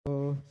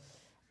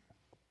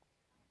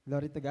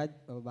Glory to God.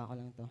 Bababa ko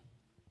lang to.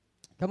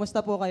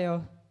 Kamusta po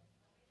kayo?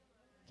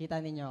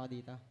 Kita ninyo ako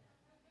dito.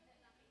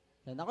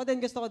 Yan. Ako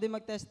din gusto ko din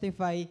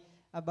mag-testify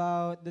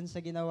about dun sa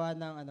ginawa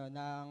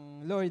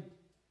ng Lord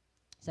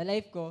sa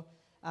life ko.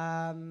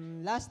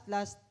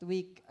 Last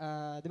week,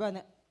 'di ba?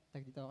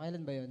 Dito,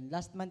 kailan ba 'yon?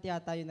 Last month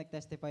yata yung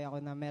nag-testify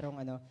ako na merong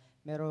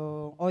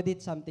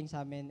audit something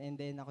sa amin, and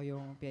then ako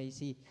yung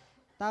PIC.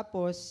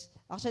 Tapos,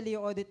 actually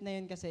yung audit na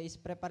yun kasi is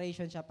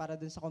preparation siya para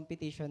dun sa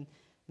competition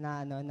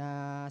na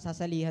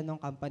sasalihan ng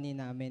company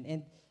namin.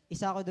 And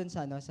isa ako dun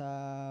sa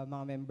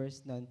mga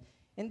members nun.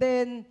 And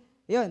then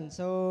yun,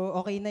 so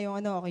okay na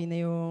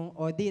yung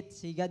audit.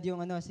 Si God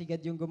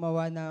yung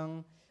gumawa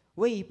ng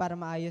way para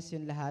maayos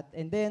yung lahat.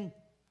 And then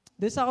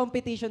doon sa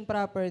competition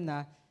proper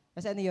na,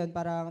 kasi yun,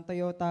 parang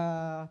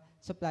Toyota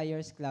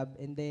Suppliers Club,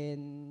 and then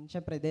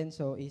syempre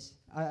Denso is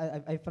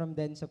I from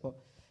Denso po.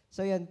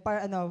 So yun,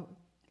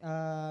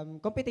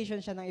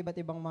 competition siya ng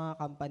iba't ibang mga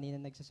company na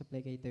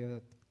nagsusupply kay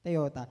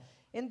Toyota.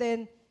 And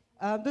then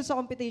doon sa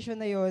competition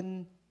na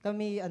yun,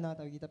 kami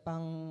tawag dito,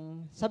 pang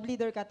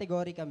sub-leader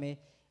category kami.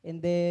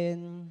 And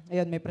then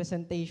ayun, may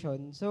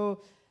presentation.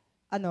 So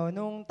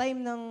nung time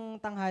ng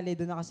tanghali,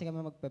 doon na kasi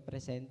kami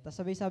magpe-present. Tapos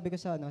sabi ko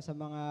sa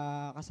mga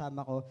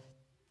kasama ko,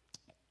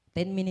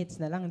 10 minutes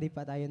na lang, hindi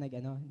pa tayo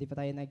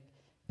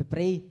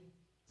nag-pray.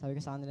 Sabi ko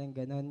sa kanila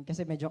gano'n.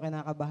 Kasi medyo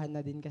kinakabahan na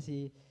din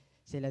kasi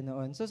sila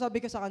noon. So sabi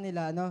ko sa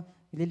kanila,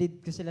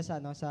 nililid ko sila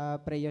sa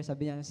prayer.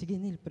 Sabi niya, sige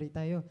Neil, pray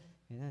tayo.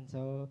 Ganun.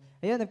 So,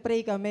 ayun,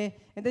 nag-pray kami.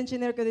 And then,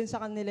 shinare ko din sa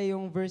kanila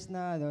yung verse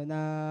na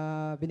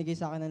binigay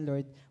sa akin ng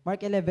Lord.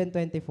 Mark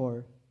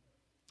 11:24.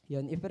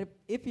 Yun,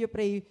 if you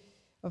pray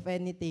of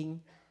anything,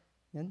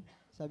 yan,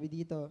 sabi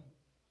dito,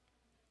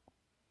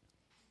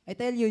 I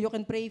tell you, you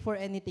can pray for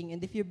anything,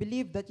 and if you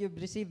believe that you've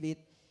received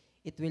it,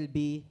 it will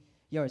be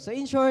yours. So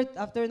in short,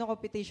 after ng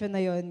competition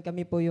na yon,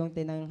 kami po yung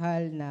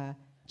tinanghal na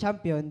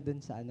champion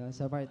dun sa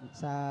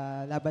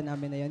laban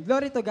namin na yon.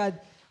 Glory to God,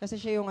 kasi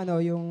siya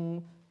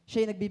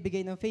siya yung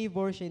nagbibigay ng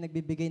favor, siya yung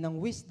nagbibigay ng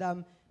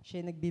wisdom,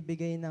 siya yung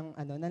nagbibigay ng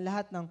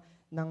lahat ng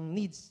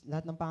needs,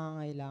 lahat ng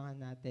pangangailangan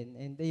natin.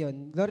 And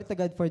ayun, glory to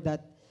God for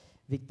that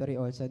victory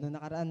also. Noong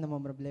nakaraan,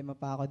 problema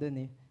pa ako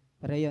dun eh.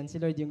 Pero yun, si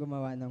Lord yung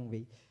gumawa ng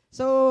way.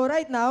 So,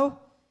 right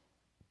now,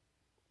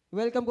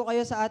 welcome ko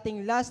kayo sa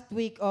ating last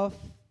week of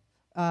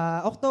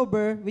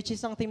October, which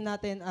is ang theme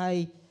natin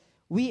ay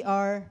We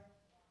Are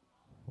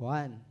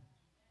One.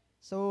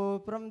 So,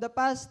 from the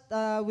past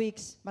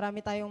weeks, marami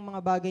tayong mga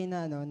bagay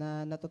na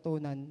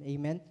natutunan.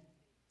 Amen?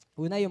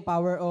 Una, yung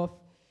power of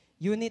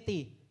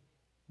unity.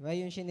 Diba?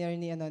 Yung shinare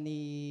ni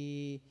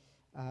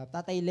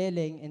Tatay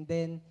Leleng. And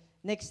then,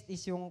 next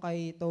is yung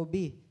kay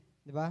Toby.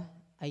 Diba?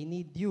 I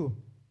need you.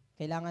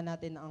 Kailangan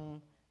natin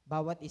ang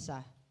bawat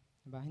isa.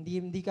 Diba?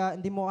 Hindi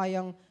mo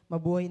kayang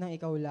mabuhay ng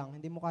ikaw lang.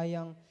 Hindi mo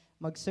kayang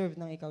mag-serve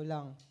ng ikaw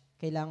lang.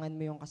 Kailangan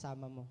mo yung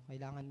kasama mo.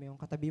 Kailangan mo yung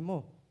katabi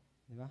mo.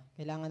 Diba?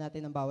 Kailangan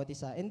natin ng bawat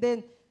isa. And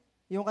then,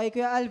 yung kay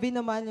Kuya Alvin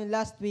naman, yung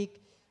last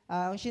week,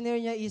 ang shinare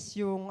niya is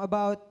yung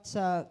about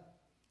sa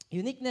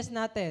uniqueness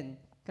natin,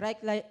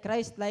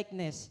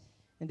 Christ-likeness.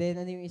 And then,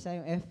 ano yung isa,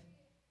 yung F?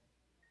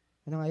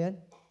 Ano nga yan?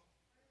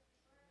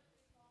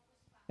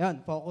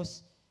 Yan,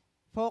 focus,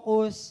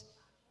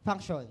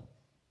 function.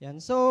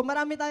 Yan. So,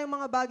 marami tayong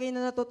mga bagay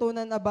na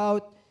natutunan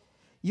about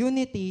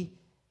unity,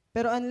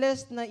 pero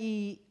unless na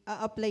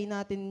i-apply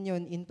natin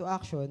yon into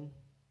action,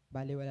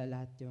 baliwala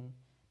lahat yung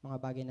mga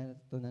bagay na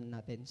natutunan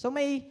natin. So,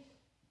 may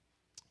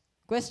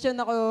question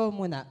ako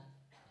muna.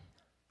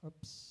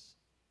 Oops.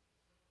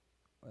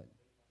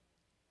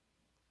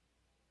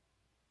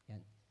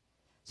 Yan.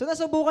 So,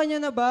 nasubukan nyo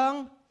na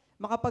bang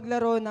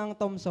makapaglaro ng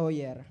Tom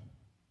Sawyer?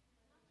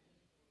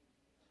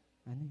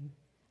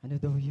 Ano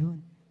daw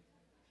yun?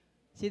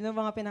 Sino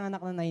mga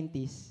pinanganak ng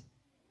 90s?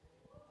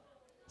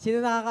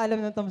 Sino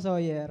nakakaalam ng Tom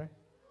Sawyer?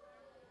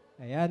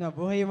 Ayan,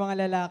 mabuhay yung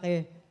mga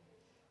lalaki.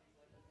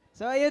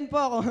 So ayun po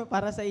ako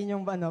para sa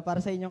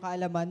inyong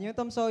kaalaman. Yung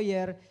Tom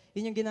Sawyer,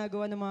 yun yung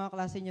ginagawa ng mga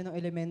klase niyo ng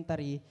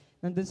elementary.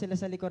 Nandun sila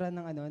sa likuran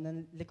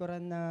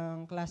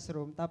ng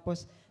classroom.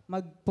 Tapos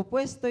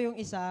magpupwesto yung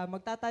isa,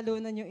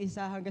 magtatalunan yung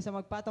isa hanggang sa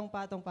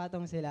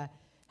magpatong-patong-patong sila.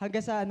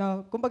 Hanggang sa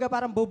kumbaga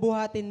parang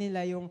bubuhatin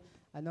nila yung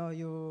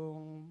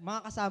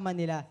mga kasama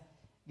nila.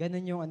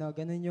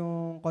 Ganun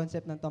yung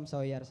concept ng Tom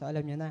Sawyer. So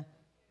alam niyo na.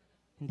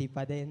 Hindi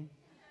pa din.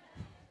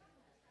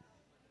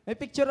 May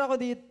picture ako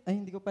dito.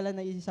 Ay, hindi ko pala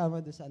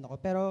naisama doon sa ko.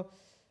 Pero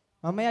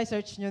mamaya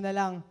search nyo na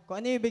lang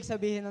kung ano yung ibig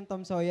sabihin ng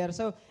Tom Sawyer.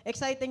 So,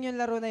 exciting yung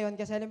laro na yun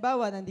kasi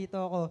halimbawa,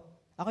 nandito ako.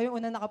 Ako yung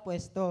una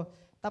nakapwesto.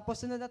 Tapos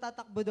sunod na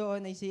tatakbo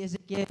doon ay si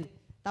Ezekiel.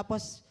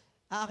 Tapos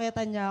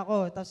aakyatan niya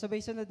ako. Tapos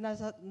sabay sunod na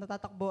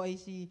natatakbo ay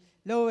si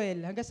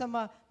Lowell. Hanggang sa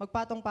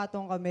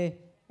magpatong-patong kami.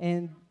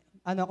 And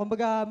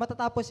kumbaga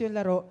matatapos yung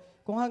laro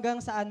kung hanggang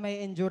saan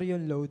may endure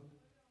yung load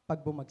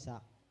pag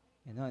bumagsak.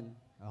 Ganon.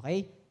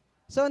 Okay?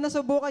 So,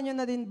 nasubukan nyo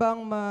na din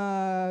bang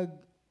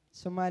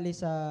sumali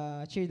sa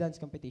cheer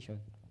dance competition?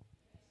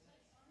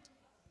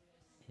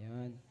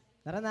 Yan.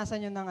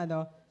 Naranasan nyo ng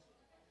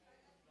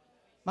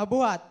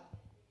mabuhat.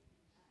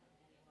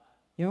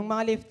 Yung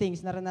mga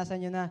liftings,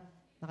 naranasan nyo na.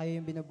 na kayo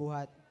yung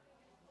binubuhat?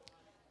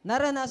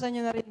 Naranasan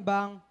nyo na rin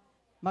bang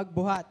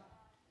magbuhat?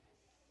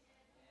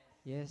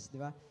 Yes,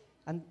 di ba?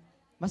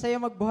 Masaya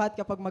magbuhat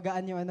kapag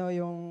magaan yung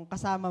yung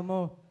kasama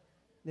mo,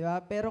 di ba?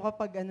 Pero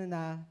kapag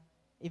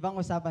ibang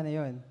usapan na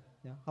 'yon.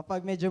 Di ba?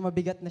 Kapag medyo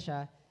mabigat na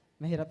siya,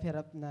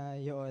 mahirap-hirap na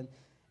 'yon.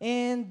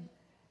 And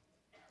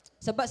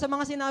sa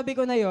mga sinabi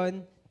ko na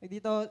 'yon,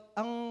 dito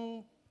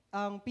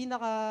ang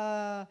pinaka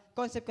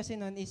concept kasi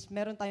noon is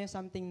meron tayong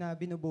something na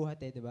binubuhat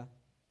di ba?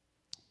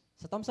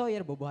 Sa Tom Sawyer,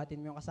 bubuhatin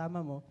mo yung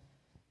kasama mo.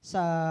 Sa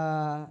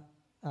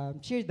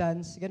cheer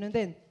dance, ganun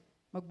din.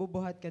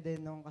 Magbubuhat ka din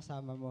ng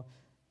kasama mo.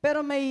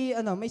 Pero may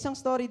isang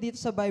story dito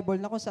sa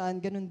Bible na kung saan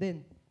ganun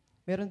din.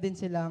 Meron din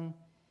silang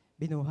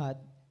binuhat.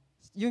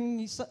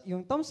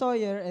 Yung Tom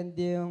Sawyer and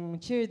yung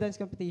cheer dance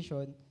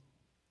competition,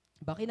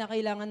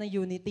 kinakailangan ng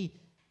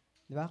unity.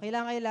 Di ba?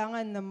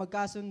 Kailangan na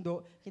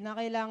magkasundo,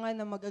 kinakailangan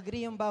na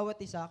mag-agree yung bawat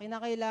isa,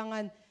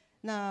 kinakailangan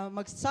na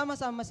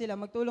magsama-sama sila,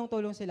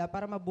 magtulong-tulong sila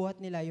para mabuhat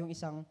nila yung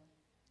isang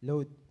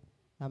load.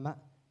 Tama?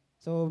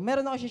 So,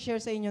 meron ako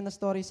share sa inyo na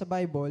story sa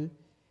Bible,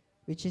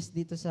 which is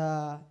dito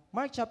sa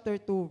Mark chapter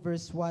 2,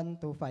 verse 1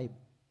 to 5.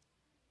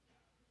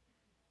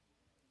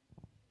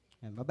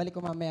 Babalik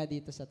ko mamaya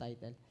dito sa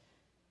title.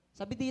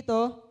 Sabi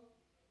dito,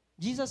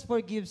 Jesus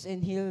forgives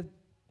and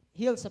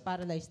heals a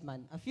paralyzed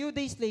man. A few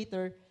days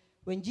later,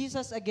 when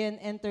Jesus again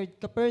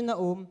entered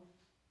Capernaum,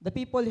 the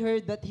people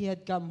heard that he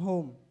had come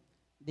home.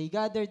 They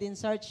gathered in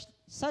such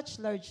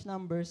large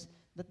numbers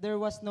that there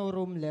was no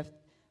room left,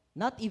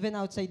 not even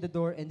outside the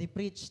door, and he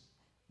preached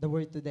the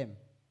word to them.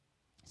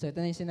 So ito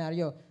na yung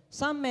scenario.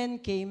 Some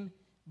men came,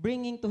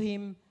 bringing to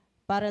him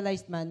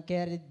paralyzed man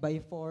carried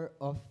by 4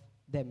 of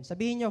them.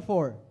 Sabihin nyo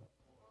 4.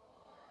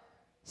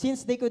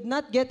 Since they could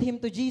not get him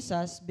to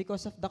Jesus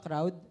because of the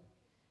crowd,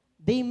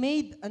 they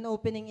made an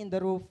opening in the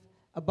roof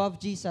above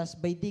Jesus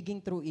by digging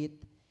through it,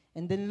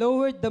 and then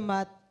lowered the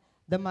mat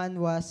the man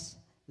was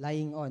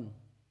lying on.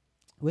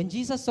 When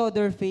Jesus saw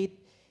their faith,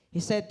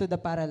 he said to the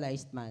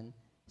paralyzed man,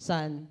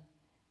 "Son,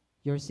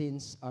 your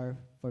sins are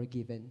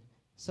forgiven."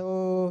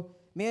 So,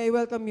 may I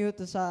welcome you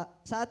to sa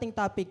ating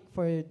topic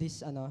for this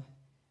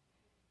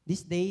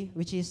day,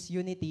 which is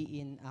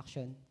unity in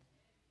action.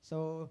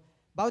 So,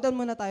 bow down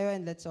muna tayo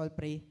and let's all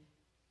pray.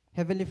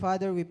 Heavenly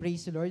Father, we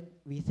praise you, Lord.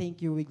 We thank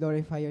you, we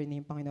glorify your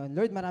name, Panginoon.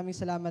 Lord, maraming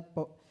salamat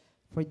po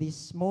for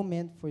this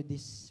moment, for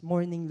this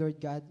morning,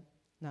 Lord God,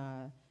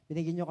 na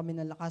binigyan niyo kami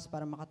ng lakas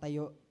para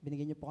makatayo.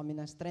 Binigyan niyo po kami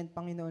ng strength,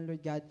 Panginoon,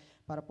 Lord God,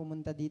 para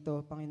pumunta dito,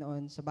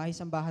 Panginoon, sa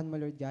bahay-sambahan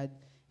mo, Lord God.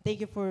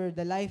 Thank you for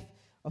the life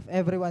of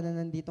everyone na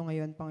nandito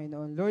ngayon,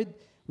 Panginoon. Lord,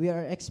 we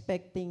are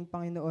expecting,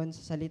 Panginoon,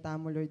 sa salita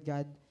mo, Lord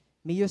God.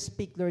 May you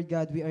speak, Lord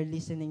God. We are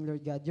listening,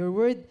 Lord God. Your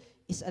word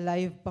is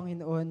alive,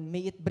 Panginoon.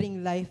 May it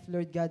bring life,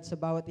 Lord God, sa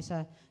bawat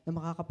isa na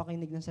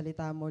makakapakinig ng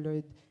salita mo,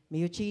 Lord.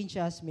 May you change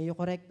us. May you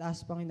correct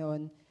us,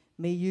 Panginoon.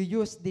 May you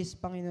use this,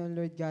 Panginoon,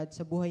 Lord God,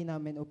 sa buhay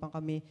namin upang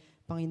kami,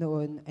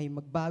 Panginoon, ay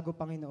magbago,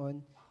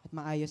 Panginoon, at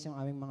maayos yung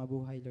aming mga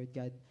buhay, Lord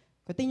God.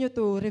 Continue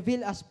to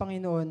reveal us,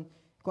 Panginoon,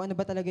 kung ano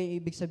ba talaga yung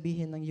ibig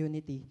sabihin ng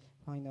unity,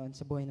 Panginoon,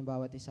 sa buhay ng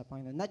bawat isa,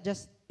 Panginoon. Not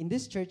just in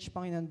this church,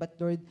 Panginoon, but,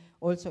 Lord,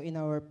 also in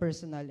our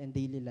personal and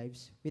daily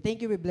lives. We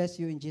thank you, we bless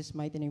you. In Jesus'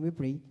 mighty name we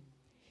pray.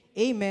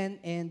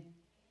 Amen and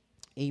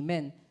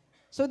amen.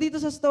 So, dito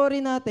sa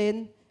story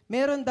natin,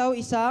 meron daw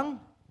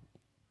isang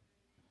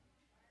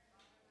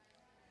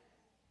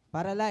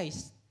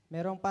paralyzed.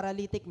 Merong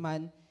paralytic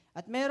man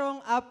at merong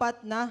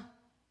 4 na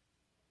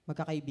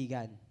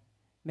magkakaibigan.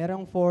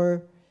 Merong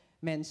 4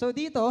 men. So,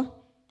 dito,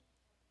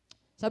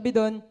 sabi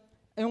doon,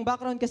 yung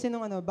background kasi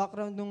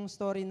background nung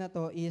story na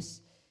to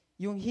is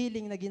yung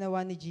healing na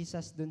ginawa ni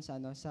Jesus doon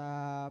sa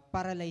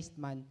paralyzed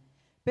man.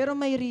 Pero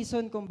may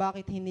reason kung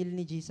bakit hinil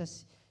ni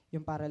Jesus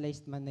yung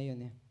paralyzed man na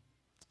yun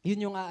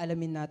Yun yung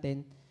aalamin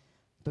natin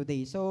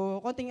today.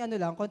 So, konting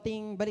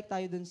balik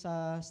tayo doon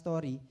sa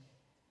story.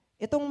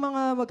 Itong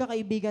mga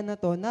magkakaibigan na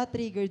to,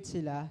 na-triggered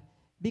sila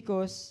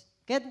because,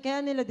 kaya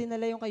nila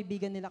dinala yung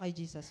kaibigan nila kay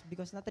Jesus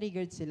because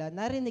na-triggered sila,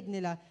 narinig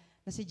nila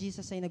na si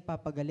Jesus ay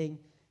nagpapagaling.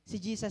 Si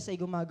Jesus ay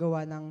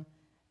gumagawa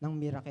ng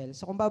miracle.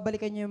 So kung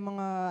babalikan niyo yung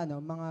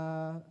mga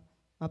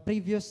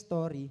previous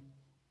story,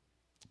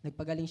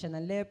 nagpagaling siya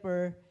ng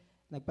leper,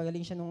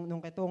 nagpagaling siya nung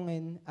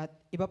ketungin, at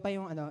iba pa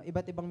yung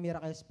iba't ibang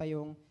miracles pa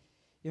yung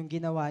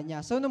ginawa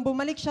niya. So nung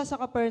bumalik siya sa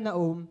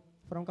Capernaum,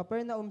 from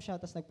Capernaum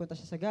siya, tapos nagpunta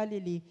siya sa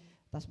Galilee,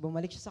 tapos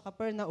bumalik siya sa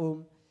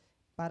Capernaum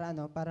para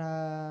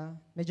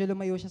medyo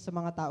lumayo siya sa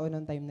mga tao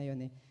noong time na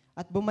yun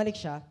At bumalik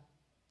siya.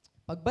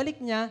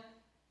 Pagbalik niya,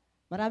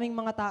 maraming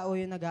mga tao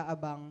yung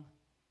nag-aabang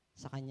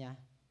sa kanya.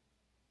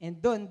 And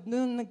doon,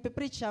 nung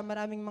nagpe-preach siya,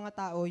 maraming mga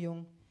tao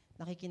yung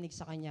nakikinig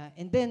sa kanya.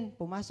 And then,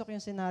 pumasok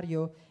yung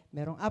senaryo,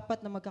 merong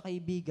 4 na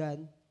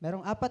magkakaibigan,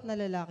 merong 4 na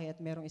lalaki,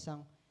 at merong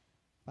isang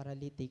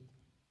paralytic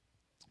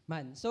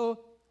man. So,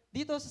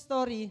 dito sa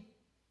story,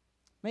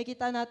 may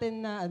kita natin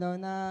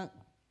na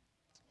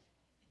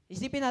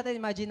isipin natin,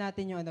 imagine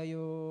natin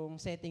yung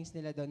settings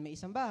nila doon. May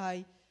isang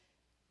bahay,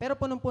 pero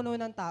punong-puno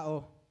ng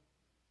tao.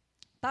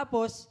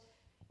 Tapos,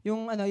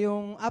 yung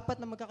 4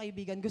 na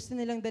magkakaibigan, gusto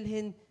nilang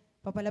dalhin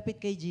papalapit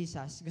kay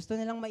Jesus. Gusto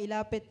nilang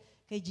mailapit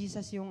kay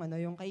Jesus yung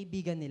yung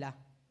kaibigan nila.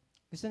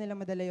 Gusto nilang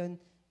madala yon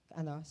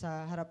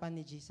sa harapan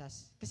ni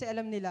Jesus. Kasi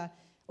alam nila,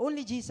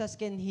 only Jesus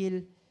can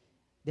heal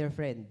their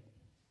friend.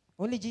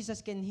 Only Jesus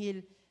can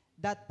heal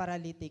that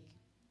paralytic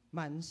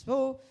man.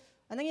 So,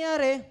 anong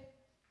nangyari?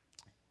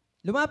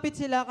 Lumapit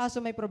sila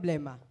kaso may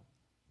problema.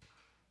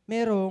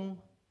 Merong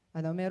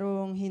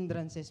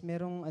hindrances,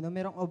 merong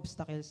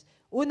obstacles.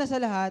 Una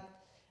sa lahat,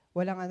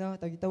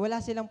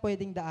 wala silang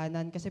pwedeng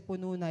daanan kasi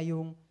puno na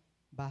yung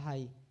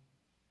bahay.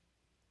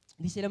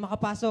 Hindi sila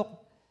makapasok.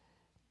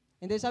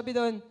 And then sabi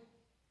doon,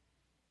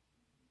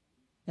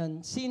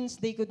 since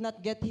they could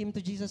not get him to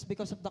Jesus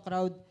because of the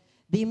crowd,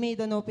 they made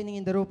an opening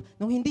in the roof.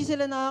 Nung hindi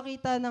sila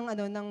nakakita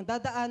ng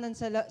dadaanan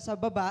sa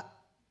baba,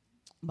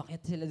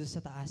 bakit sila doon sa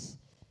taas?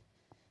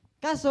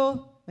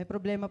 Kaso, may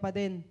problema pa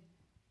din.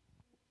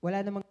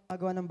 Wala namang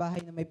magawa ng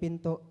bahay na may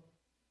pinto.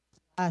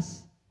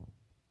 Taas.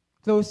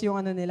 Close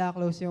yung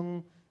close yung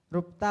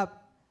rooftop.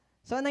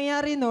 So, anong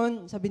nangyari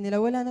nun? Sabi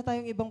nila, wala na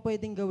tayong ibang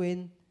pwedeng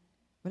gawin.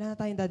 Wala na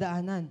tayong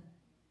dadaanan.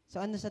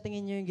 So, ano sa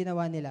tingin nyo yung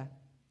ginawa nila?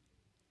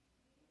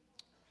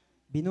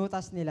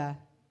 Binutas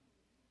nila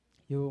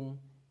yung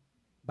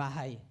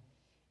bahay.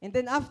 And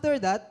then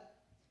after that,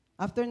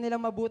 after nila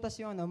mabutas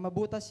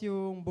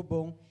yung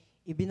bubong,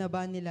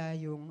 ibinaba nila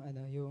yung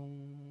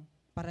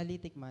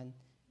paralytic man,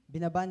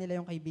 binaba nila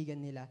yung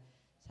kaibigan nila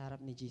sa harap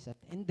ni Jesus.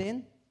 And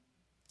then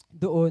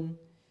doon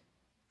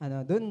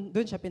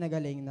siya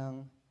pinagaling ng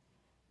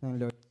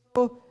Lord.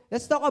 So,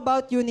 let's talk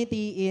about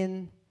unity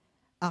in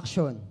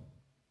action.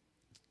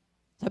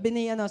 Sabi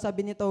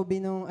ni Toby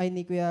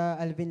ni Kuya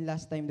Alvin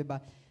last time, 'di ba?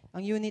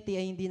 Ang unity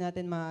ay hindi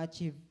natin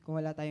ma-achieve kung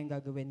wala tayong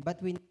gagawin.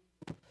 But we need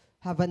to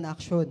have an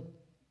action.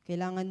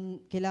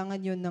 Kailangan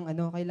yun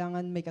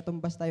kailangan may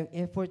katumbas tayong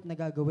effort na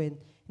gagawin.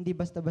 Hindi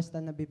basta-basta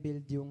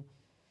nabibuild yung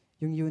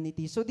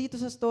unity. So dito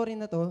sa story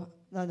na to,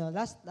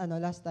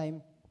 last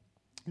time,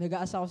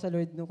 nag-aasa ako sa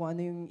Lord kung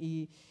ano yung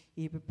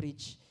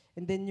i-preach.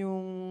 And then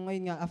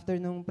ngayon nga, after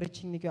nung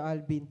preaching ni Kuya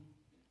Alvin,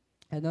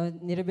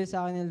 nireveal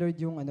sa akin ng Lord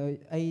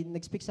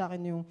nag-speak sa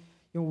akin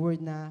yung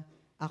word na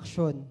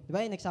action.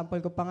 Diba? Yung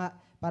example ko pa nga,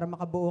 para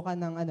makabuo ka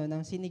ng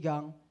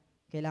sinigang,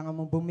 kailangan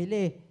mong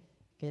bumili,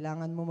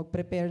 kailangan mo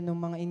mag-prepare ng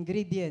mga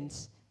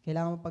ingredients,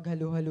 kailangan mo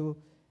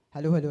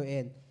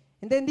halu-haluin.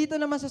 And then dito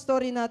naman sa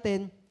story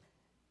natin,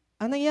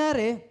 ang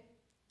nangyari,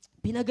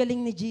 pinagaling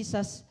ni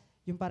Jesus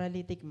yung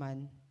paralytic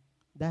man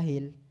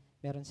dahil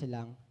meron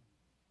silang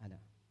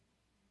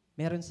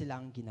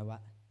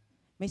ginawa.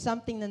 May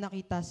something na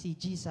nakita si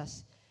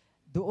Jesus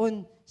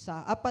doon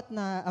sa apat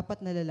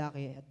na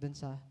lalaki at doon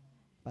sa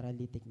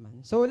paralytic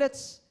man. So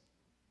let's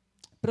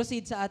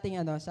proceed sa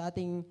ating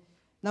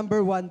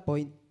number 1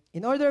 point.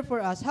 In order for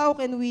us, how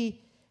can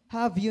we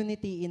have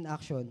unity in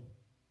action?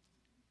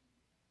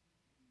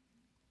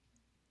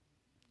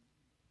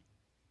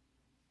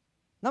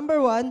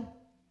 Number 1,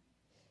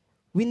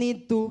 we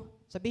need to,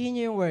 sabihin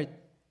niyo yung word,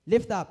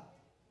 lift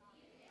up.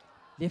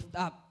 Lift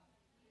up.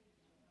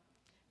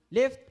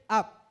 Lift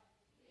up.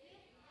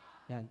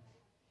 Yan.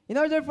 In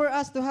order for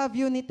us to have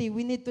unity,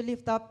 we need to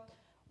lift up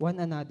one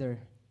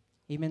another.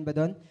 Amen ba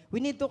doon?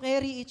 We need to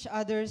carry each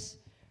other's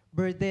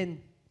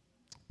burden.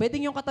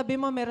 Pwedeng yung katabi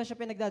mo, meron siya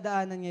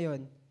pinagdadaanan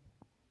ngayon.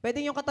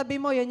 Pwedeng yung katabi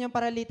mo, yan yung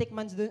paralytic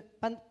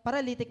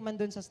man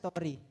doon sa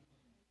story.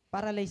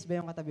 Paralyzed ba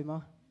yung katabi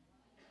mo?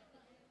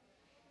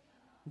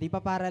 Hindi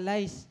pa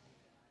paralyzed.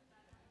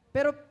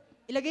 Pero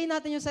ilagay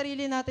natin yung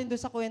sarili natin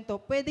doon sa kwento.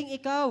 Pwedeng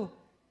ikaw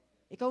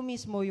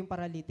mismo yung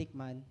paralytic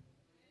man,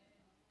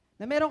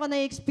 na meron ka na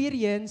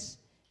experience,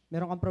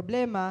 meron kang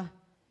problema,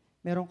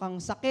 meron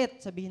kang sakit,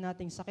 sabihin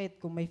natin sakit,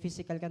 kung may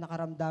physical ka na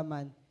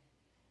karamdaman,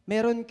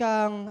 meron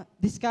kang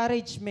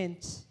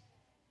discouragements,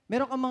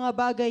 meron kang mga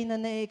bagay na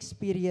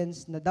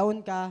na-experience, na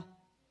down ka,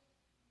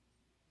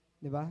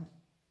 di ba?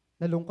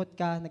 Nalungkot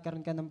ka,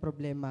 nagkaroon ka ng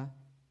problema,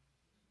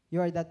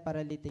 you are that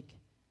paralytic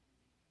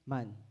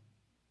man.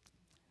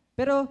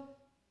 Pero,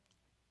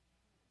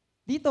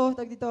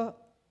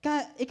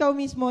 ikaw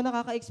mismo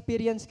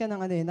nakaka-experience ka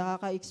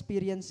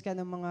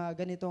ng mga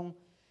ganitong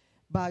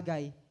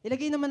bagay.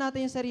 Ilagay naman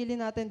natin yung sarili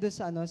natin doon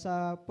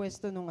sa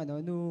pwesto nung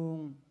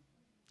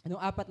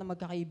apat na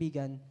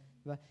magkakaibigan,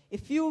 diba?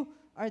 If you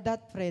are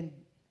that friend,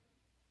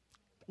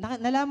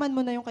 nalaman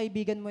mo na yung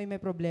kaibigan mo ay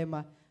may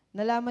problema,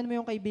 nalaman mo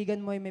yung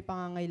kaibigan mo ay may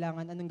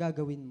pangangailangan, anong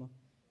gagawin mo?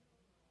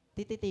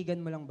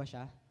 Tititigan mo lang ba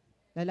siya?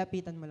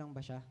 Lalapitan mo lang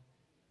ba siya?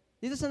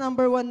 Dito sa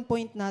number 1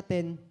 point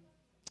natin,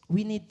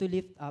 we need to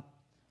lift up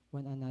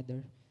one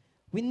another.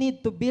 We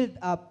need to build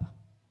up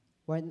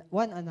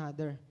one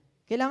another.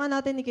 Kailangan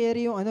natin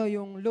i-carry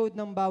yung load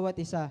ng bawat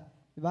isa,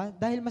 diba?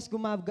 Dahil mas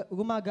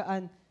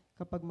gumagaan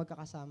kapag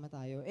magkakasama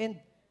tayo. And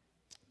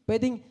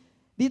pwedeng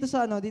dito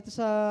sa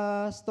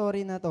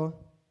story na to,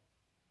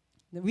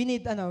 we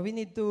need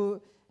to,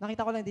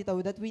 nakita ko lang dito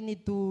that we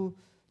need to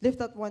lift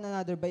up one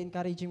another by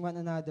encouraging one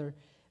another,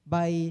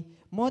 by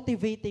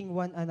motivating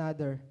one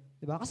another.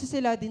 Diba? Kasi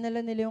sila,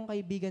 dinala nila yung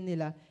kaibigan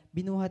nila,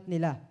 binuhat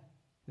nila.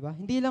 Diba?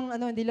 Hindi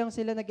lang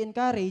sila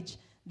nag-encourage,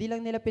 hindi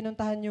lang nila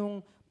pinuntahan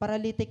yung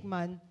paralytic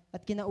man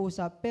at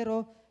kinausap,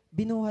 pero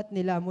binuhat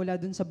nila mula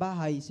dun sa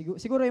bahay.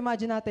 Siguro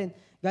imagine natin,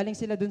 galing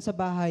sila dun sa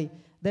bahay,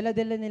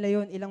 dala-dala nila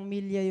yon, ilang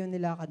milya yung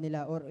nilakad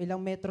nila or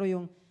ilang metro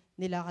yung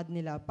nilakad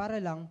nila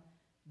para lang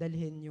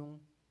dalhin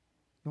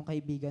yung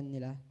kaibigan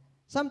nila.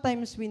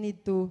 Sometimes we need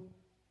to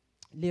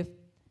lift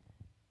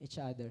each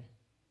other.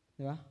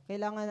 Di ba?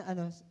 Kailangan,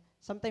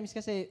 sometimes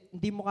kasi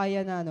hindi mo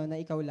kaya na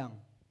ikaw lang.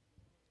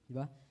 Di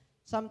ba?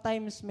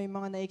 Sometimes may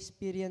mga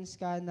na-experience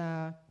ka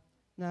na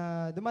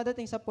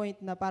dumadating sa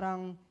point na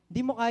parang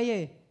hindi mo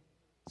kaya eh.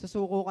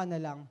 Susuko ka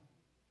na lang.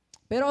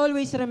 Pero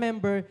always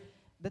remember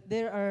that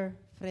there are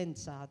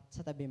friends sa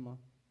tabi mo.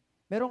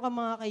 Meron kang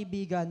mga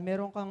kaibigan,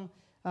 meron kang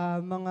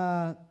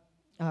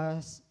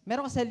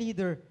meron kang sa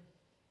leader,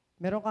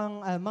 meron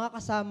kang mga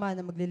kasama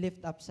na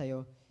magle-lift up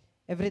sa'yo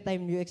every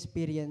time you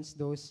experience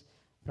those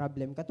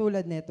problem.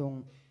 Katulad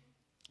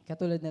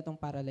netong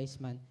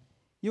paralyzed man.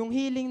 Yung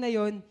healing na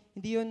yon,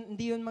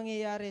 hindi yun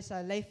mangyayari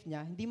sa life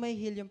niya. Hindi may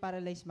heal yung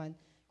paralyzed man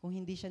kung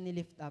hindi siya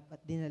ni-lift up at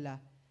dinala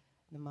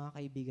ng mga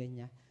kaibigan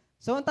niya.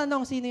 So, ang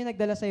tanong, sino yung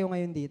nagdala sa'yo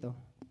ngayon dito?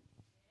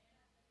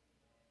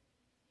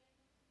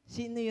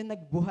 Sino yung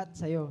nagbuhat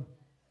sa'yo?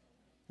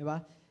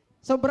 Diba?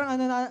 Sobrang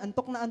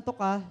antok na antok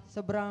ka,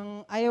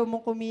 sobrang ayaw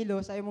mong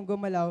kumilos, ayaw mong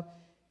gumalaw,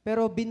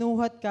 pero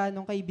binuhat ka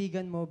nung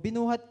kaibigan mo,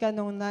 binuhat ka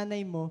nung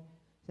nanay mo,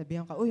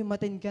 sabihan ka, uy,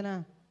 matin ka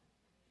na.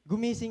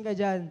 Gumising ka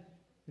dyan.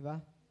 Diba?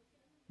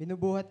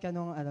 Binubuhat ka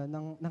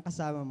ng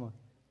kasama mo.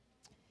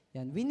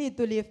 Yan. We need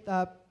to lift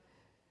up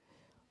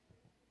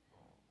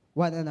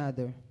one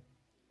another.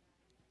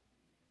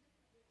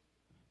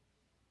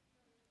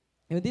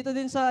 Dito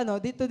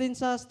din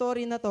sa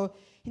story na to,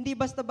 hindi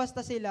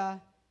basta-basta sila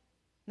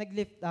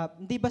nag-lift up.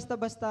 Hindi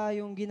basta-basta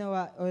yung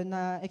ginawa o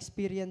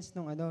na-experience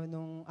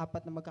nung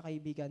apat na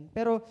magkakaibigan.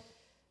 Pero,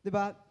 'di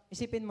ba,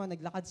 isipin mo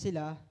naglakad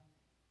sila.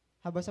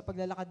 Habang sa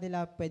paglalakad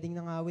nila, pwedeng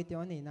nangawit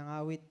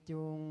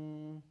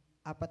yung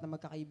apat na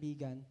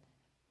magkakaibigan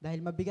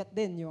dahil mabigat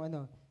din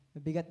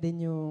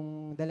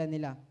yung dala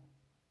nila.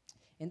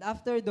 And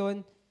after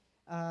doon,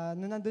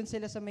 nung nandun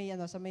sila sa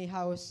may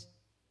house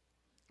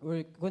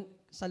or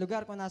sa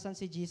lugar kung nasan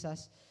si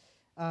Jesus,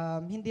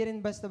 hindi rin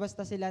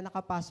basta-basta sila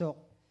nakapasok,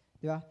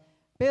 di ba?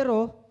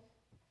 Pero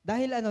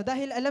dahil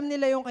alam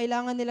nila yung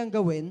kailangan nilang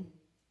gawin,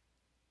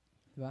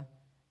 di ba?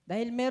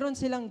 Dahil meron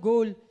silang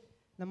goal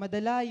na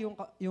madala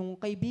yung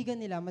kaibigan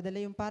nila, madala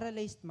yung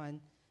paralyzed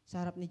man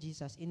sa harap ni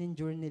Jesus,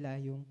 in-endure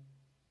nila yung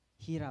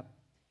hirap.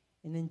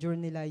 In-endure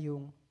nila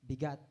yung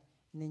bigat.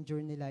 In-endure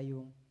nila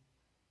yung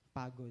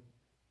pagod.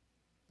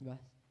 Diba?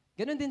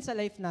 Ganon din sa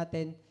life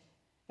natin.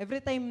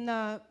 Every time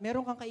na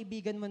meron kang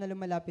kaibigan mo na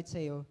lumalapit sa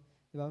iyo,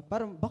 diba?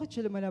 Parang, bakit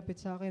siya lumalapit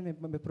sa akin?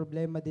 May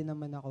problema din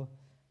naman ako.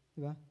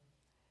 Diba?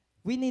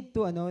 We need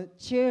to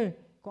share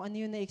kung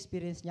ano yung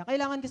na-experience niya.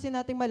 Kailangan kasi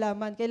nating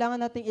malaman, kailangan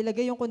nating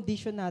ilagay yung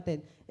condition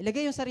natin,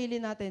 ilagay yung sarili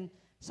natin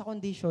sa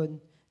condition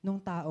ng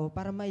tao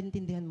para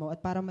maintindihan mo at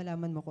para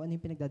malaman mo kung ano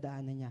yung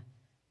pinagdadaanan niya.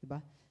 Diba?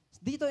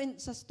 Dito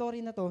sa story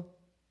na to,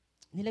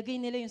 nilagay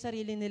nila yung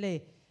sarili nila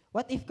eh.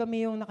 What if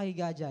kami yung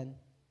nakahiga dyan?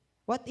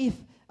 What if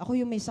ako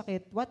yung may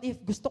sakit? What if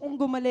gusto kong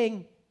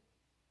gumaling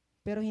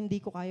pero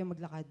hindi ko kaya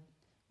maglakad?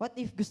 What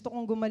if gusto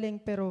kong gumaling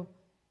pero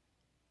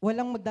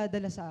walang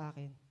magdadala sa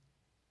akin?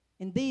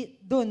 And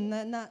doon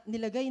na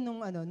nilagay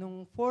nung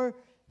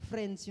 4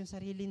 friends yung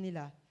sarili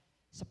nila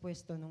sa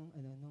pwesto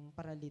nung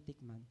paralytic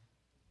man.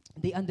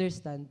 They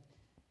understand,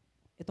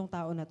 itong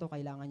tao na to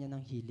kailangan niya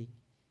ng healing.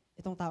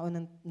 Itong tao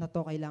na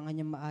to kailangan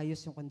niya maayos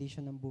yung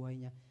condition ng buhay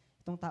niya.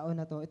 Itong tao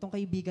na to, itong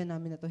kaibigan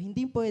namin na to,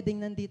 hindi pwedeng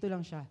nandito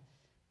lang siya.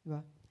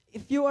 Diba?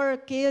 If you are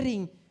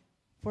caring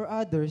for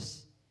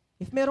others,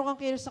 if meron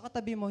kang care sa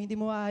katabi mo, hindi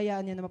mo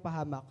hahayaan yan na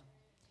mapahamak.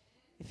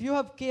 If you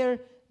have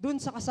care dun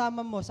sa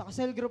kasama mo, sa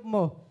ka-cell group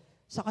mo,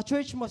 sa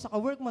ka-church mo, sa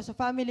ka-work mo, sa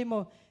family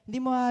mo, hindi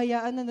mo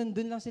hahayaan na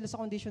nandun lang sila sa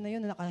condition na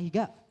yun na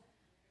nakahiga.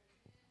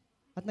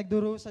 At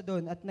nagdurusa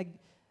doon, at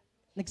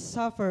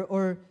nag-suffer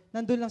or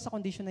nandun lang sa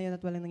condition na yun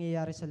at walang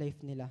nangyayari sa life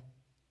nila.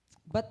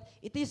 But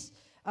it is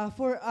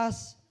for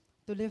us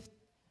to lift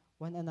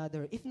one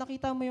another. If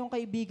nakita mo yung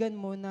kaibigan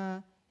mo na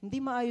hindi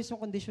maayos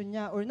yung condition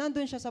niya or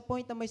nandun siya sa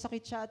point na may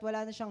sakit siya at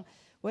wala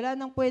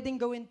nang pwedeng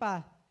gawin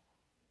pa,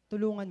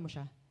 tulungan mo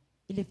siya.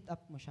 I-lift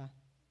up mo siya.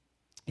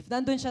 If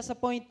nandun siya sa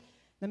point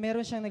na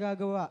meron siyang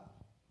nagagawa,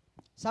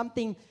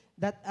 something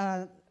that,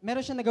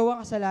 meron siyang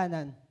nagawang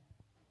kasalanan,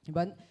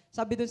 diba?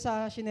 Sabi dun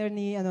sa shinare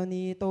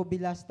ni Toby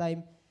last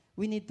time,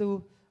 we need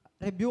to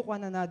rebuke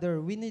one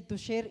another. We need to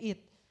share it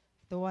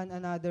to one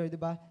another, 'di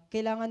ba?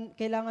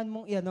 Kailangan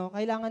mong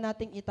kailangan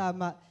nating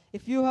itama.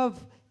 If you have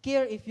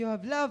care, if you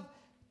have love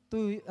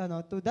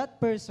to that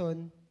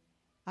person,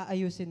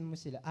 aayusin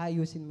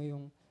mo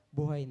yung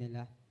buhay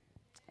nila.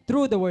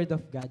 Through the word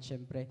of God,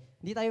 syempre.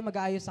 Hindi tayo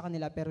mag-aayos sa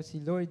kanila, pero si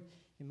Lord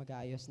yung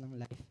mag-aayos ng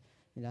life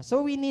nila.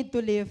 So we need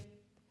to live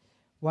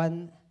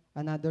one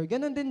another.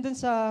 Ganon din dun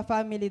sa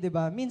family, 'di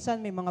ba? Minsan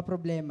may mga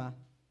problema.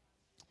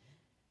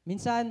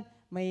 Minsan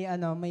may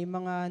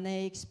mga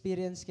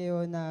na-experience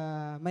kayo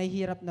na may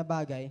hirap na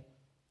bagay.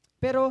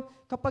 Pero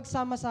kapag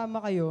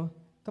sama-sama kayo,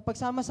 kapag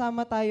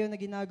sama-sama tayo na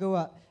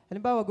ginagawa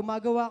Halimbawa,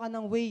 gumagawa ka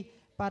ng way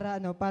para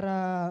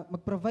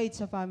mag-provide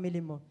sa family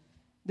mo.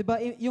 'Di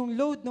ba? Yung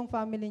load ng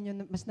family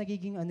niyo mas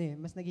nagiging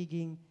mas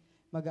nagiging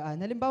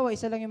magaan. Halimbawa,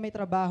 isa lang yung may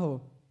trabaho.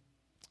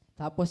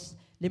 Tapos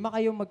 5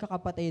 kayong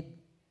magkakapatid.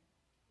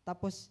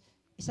 Tapos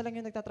isa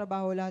lang yung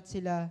nagtatrabaho, lahat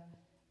sila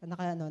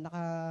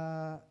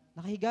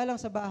nakahiga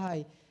lang sa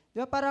bahay.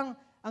 'Di ba? Parang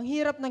ang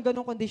hirap ng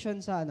ganung kondisyon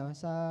sa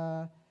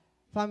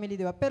family,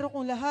 'di ba? Pero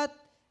kung lahat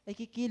ay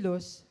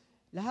kikilos,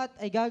 lahat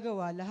ay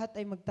gagawa, lahat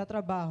ay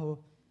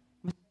magtatrabaho,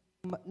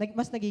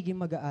 mas nagiging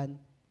magaan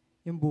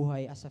yung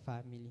buhay as a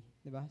family,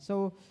 'di ba?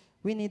 So,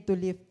 we need to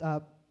lift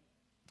up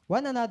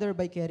one another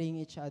by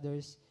carrying each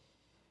other's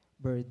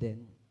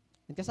burden.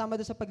 And kasama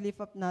doon sa pag-lift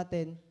up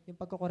natin, yung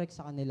pagko-correct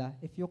sa kanila.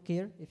 If you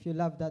care, if you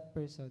love that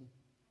person,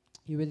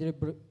 you will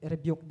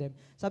rebuke them.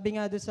 Sabi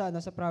nga doon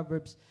sa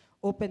Proverbs,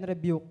 open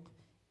rebuke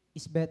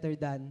is better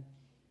than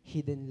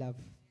hidden love.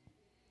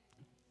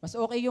 Mas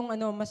okay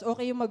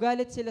yung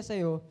magalit sila sa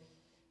iyo,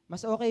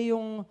 mas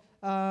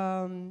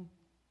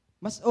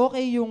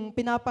okay yung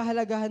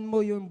pinapahalagahan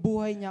mo yung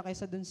buhay niya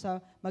kaysa dun sa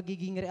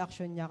magiging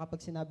reaction niya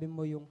kapag sinabi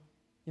mo yung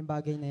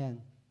bagay na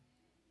yan.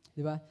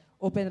 Di ba?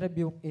 Open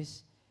rebuke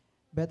is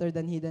better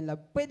than hidden love.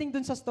 Pwedeng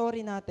dun sa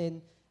story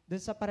natin, dun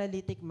sa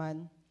paralytic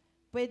man,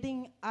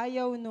 pwedeng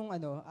ayaw nung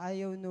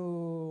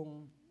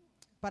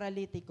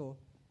paralitiko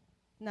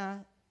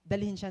na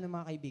dalhin siya ng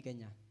mga kaibigan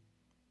niya.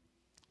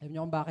 Alam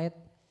niyo kung bakit?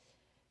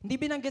 Hindi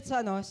binanggit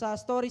sa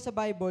story sa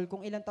Bible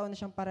kung ilang taon na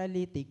siyang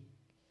paralytic.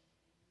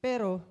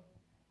 Pero,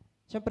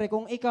 siyempre,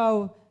 kung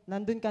ikaw,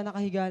 nandun ka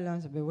nakahiga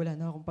lang, sabi, wala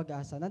na akong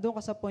pag-asa. Nandun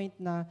ka sa point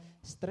na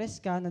stress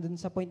ka, nandun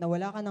sa point na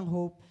wala ka ng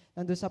hope,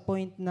 nandun sa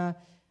point na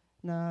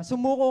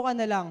sumuko ka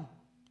na lang.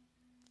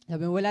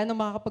 Sabi, wala nang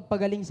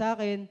makakapagpagaling sa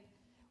akin,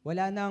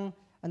 wala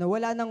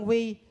nang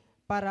way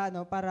para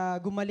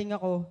gumaling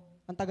ako.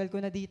 Ang tagal ko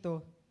na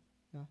dito.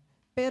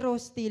 Pero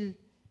still,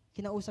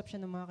 kinausap siya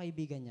ng mga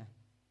kaibigan niya.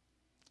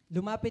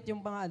 Lumapit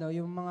yung 4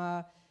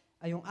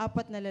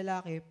 na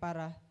lalaki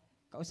para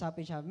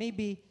kausapin siya.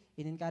 Maybe,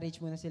 in-encourage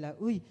mo na sila,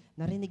 uy,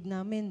 narinig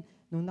namin,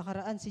 nung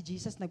nakaraan si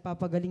Jesus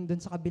nagpapagaling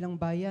doon sa kabilang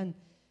bayan.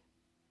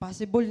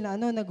 Possible na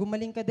na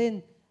gumaling ka din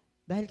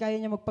dahil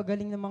kaya niya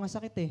magpagaling ng mga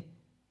sakit eh.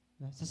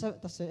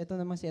 Tapos ito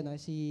naman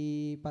si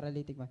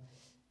paralytic man.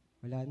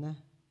 Wala na.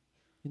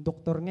 Yung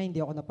doktor nga,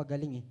 hindi ako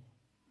napagaling eh.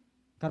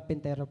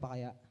 Karpentero pa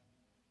kaya.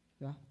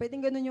 Diba? Pwedeng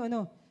ganun yung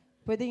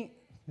pwedeng,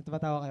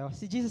 natatawa kayo,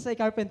 si Jesus ay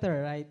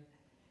carpenter, right?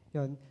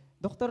 Yun.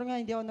 Doktor nga,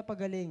 hindi ako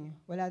napagaling.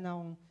 Wala na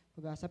akong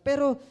pag-asa.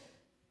 Pero,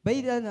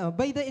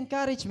 by the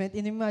encouragement,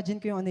 in-imagine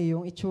ko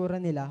yung itsura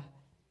nila.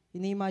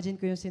 In-imagine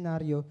ko yung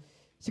scenario.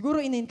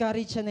 Siguro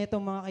in-encourage siya na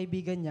itong mga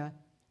kaibigan niya.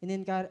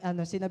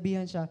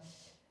 Sinabihan siya,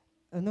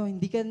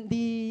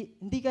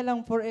 hindi ka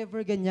lang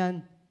forever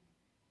ganyan.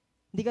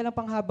 Hindi ka lang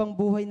panghabang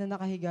buhay na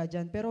nakahiga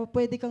dyan. Pero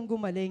pwede kang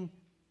gumaling.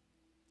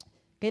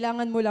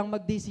 Kailangan mo lang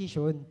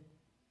mag-decision.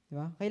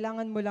 Diba?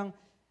 Kailangan mo lang,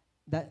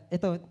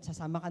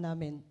 sasama ka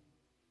namin.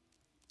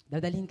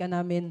 Dadalhin ka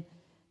namin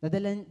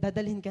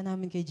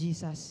kay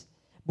Jesus.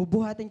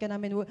 Bubuhatin ka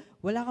namin.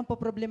 Wala kang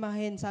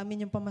paproblemahin sa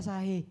amin yung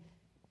pamasahe.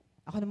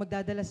 Ako na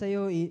magdadala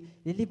sa'yo.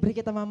 Lilibre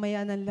kita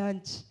mamaya ng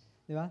lunch.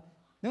 Di ba?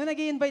 Nung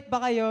nag-i-invite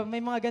ba kayo, may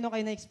mga gano'n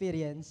kayo na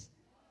experience?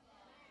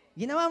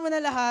 Ginawa mo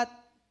na lahat,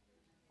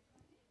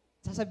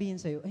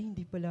 sasabihin sa'yo, ay,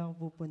 hindi pala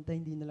ako pupunta,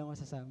 hindi na lang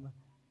ako sasama.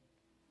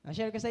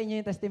 Share ko sa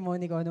inyo yung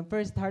testimony ko nung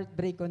first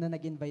heartbreak ko na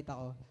nag-invite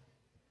ako.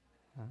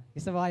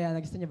 Gusto ba kaya?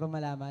 Gusto niyo ba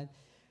malaman?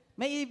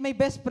 May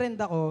best friend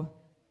ako,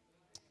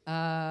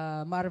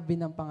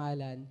 Marvin ang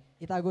pangalan.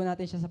 Itago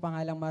natin siya sa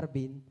pangalang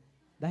Marvin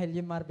dahil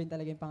yung Marvin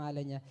talaga yung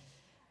pangalan niya.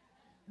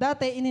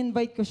 Dati,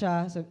 in-invite ko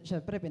siya. So,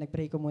 syempre,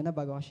 pinag-pray ko muna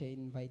bago ko siya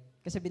in-invite.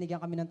 Kasi binigyan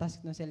kami ng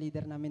task ng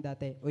leader namin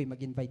dati. Uy,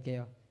 mag-invite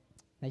kayo.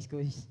 Nice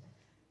quiz.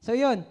 So,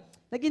 yun.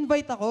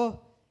 Nag-invite ako.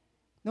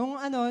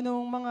 Nung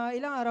mga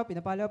ilang araw,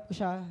 pinapollow up ko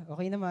siya.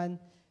 Okay naman.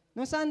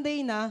 Nung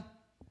Sunday na,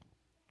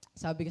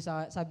 sabi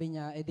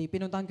niya,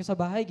 pinuntahan ko sa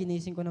bahay,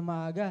 ginising ko na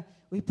maaga.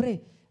 Uy,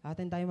 pre,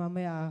 atin tayo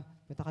mamaya.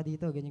 Punta ka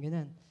dito,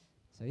 ganyan-ganyan.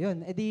 So,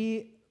 yun.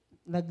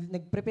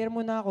 Nag-prepare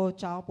muna ako,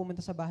 tsaka ako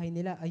pumunta sa bahay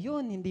nila.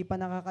 Ayun, hindi pa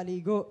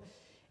nakakaligo.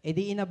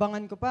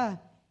 Inabangan ko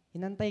pa.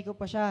 Inantay ko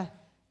pa siya.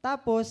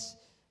 Tapos,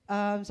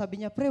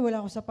 sabi niya, pre,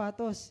 wala akong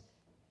sapatos.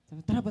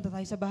 Sabi, tara, punta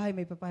tayo sa bahay.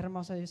 May papahiram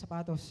ako sa iyo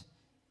sapatos.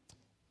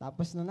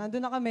 Tapos, nung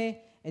nandun na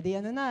kami,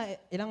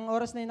 ilang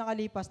oras na yung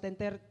nakalipas, 10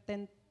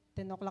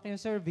 o'clock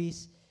yung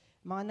service,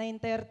 mga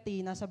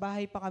 9:30, nasa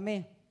bahay pa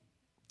kami.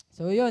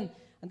 So, yun.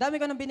 Ang dami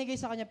ko nang binigay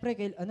sa kanya, pre,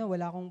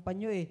 wala akong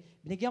panyo eh.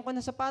 Binigyan ko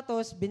ng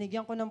sapatos,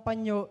 binigyan ko ng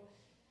panyo,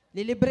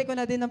 lilibre ko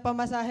na din ng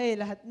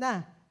pamasahe, lahat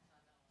na.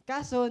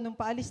 Kaso, nung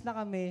paalis na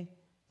kami,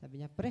 sabi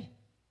niya, pre,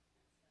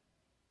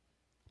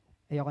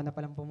 ayoko na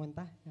palang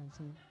pumunta.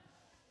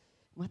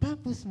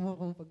 Matapos mo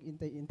akong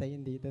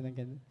pag-intay-intayin dito ng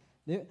gano'n.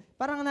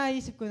 Parang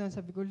naisip ko nun,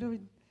 sabi ko,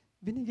 Lord,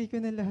 binigay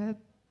ko na lahat.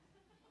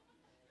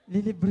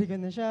 Lilibre ko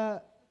na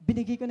siya.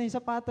 Binigay ko na yung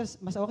sapatos.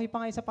 Mas okay pa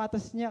nga yung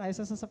sapatos niya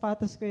kaysa sa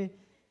sapatos ko eh.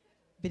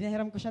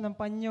 Binahiram ko siya ng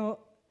panyo.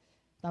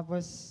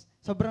 Tapos,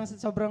 sobrang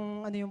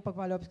yung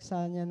pag-follow up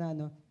sa niya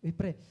na uy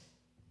pre,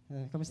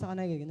 Kamusta ka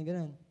na?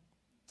 Ganun.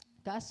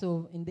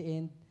 Kaso, in the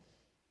end,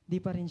 di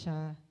pa rin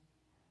siya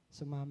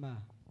sumama.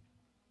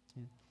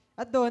 Yan.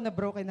 At doon, na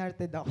broken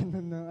hearted ako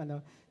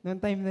noong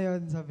time na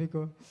yon. Sabi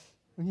ko,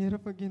 ang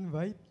hirap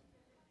mag-invite.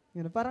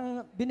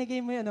 Parang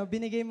binigay mo,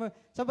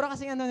 sobrang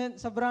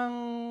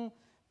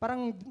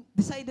parang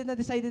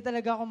decided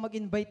talaga ako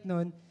mag-invite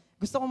noon.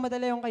 Gusto kong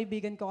madala yung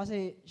kaibigan ko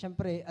kasi,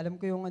 syempre, alam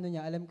ko yung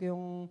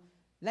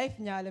life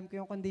niya, alam ko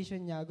yung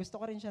condition niya.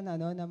 Gusto ko rin siya na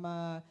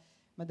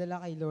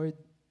madala kay Lord.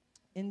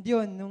 And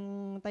yun,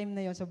 nung time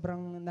na yun,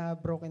 sobrang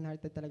na-broken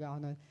hearted talaga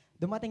ako noon.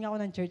 Dumating ako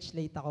ng church,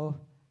 late ako.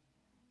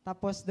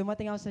 Tapos,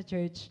 dumating ako sa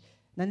church,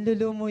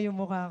 nanlulumo yung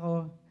mukha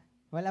ko.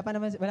 Wala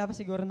pa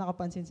siguro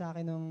nakapansin sa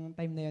akin nung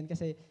time na yun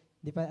kasi,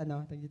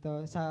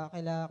 sa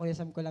kaila Kuya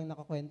Sam ko lang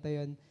nakakwento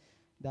yun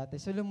dati.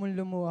 So,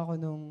 lumo ako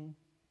nung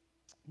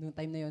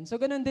time na yun.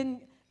 So, ganun din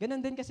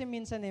kasi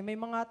minsan may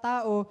mga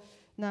tao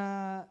na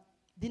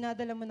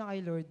dinadala mo na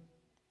kay Lord.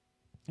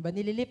 Diba?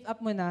 Nililift up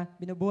mo na,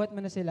 binubuhat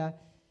mo na sila,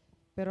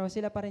 pero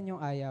sila pa rin yung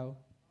ayaw.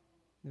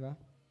 Diba?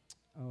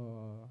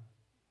 Oh.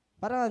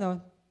 Para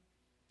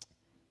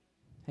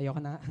ayoko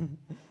na.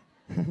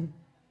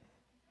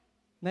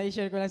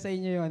 Na-share ko lang sa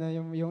inyo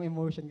yung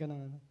emotion ko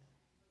ng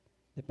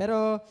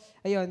Pero,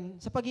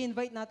 ayun, sa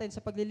pag-i-invite natin, sa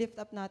pag-lift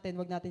up natin,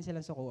 wag natin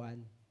silang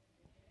sukuan.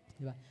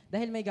 Diba?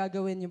 Dahil may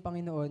gagawin yung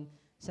Panginoon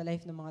sa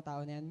life ng mga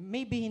tao na yan.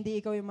 Maybe hindi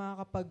ikaw yung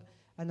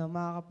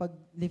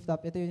makakapag-lift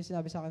up. Ito yung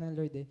sinabi sa akin ng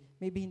Lord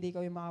Maybe hindi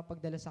ikaw yung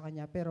makakapagdala sa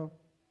Kanya, pero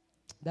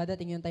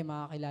dadating yung time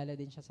makakilala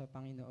din siya sa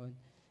Panginoon.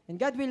 And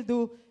God will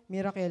do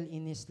miracle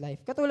in His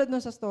life. Katulad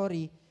nun sa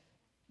story,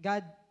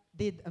 God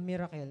did a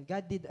miracle.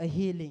 God did a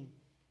healing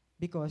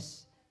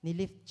because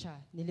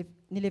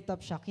nilift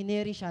up siya,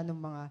 kineri siya ng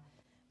mga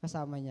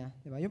kasama niya.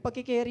 Diba? Yung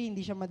pagkikerry,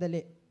 hindi siya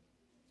madali.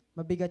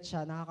 Mabigat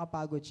siya,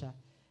 nakakapagod siya.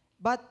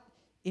 But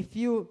if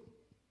you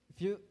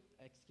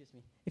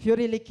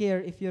really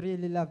care, if you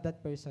really love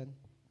that person,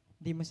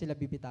 hindi mo sila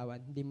bibitawan,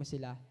 hindi mo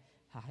sila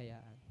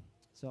hahayaan.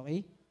 So,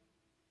 okay?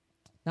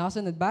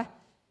 Nakasunod ba?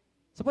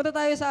 So, punta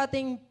tayo sa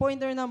ating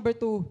pointer number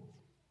 2.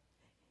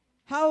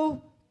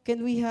 How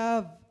can we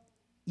have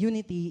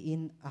unity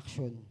in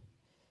action?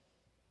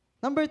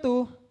 Number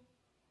 2,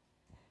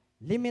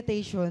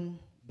 limitation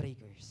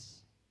breakers.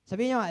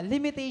 Sabihin nyo nga,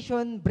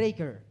 limitation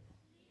breaker.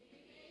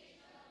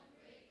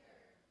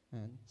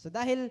 So,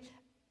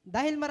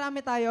 dahil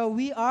marami tayo,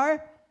 we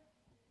are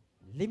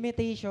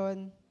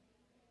limitation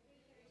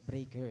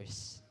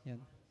breakers. Yan.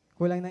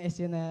 Kulang ng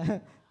S yun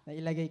na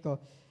ilagay ko.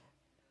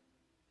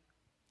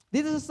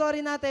 Dito sa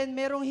story natin,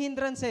 merong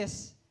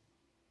hindrances.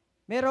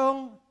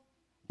 Merong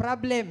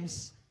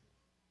problems.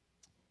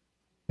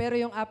 Pero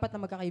yung 4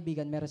 na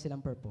magkakaibigan, meron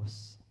silang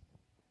purpose.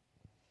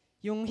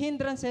 Yung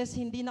hindrances,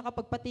 hindi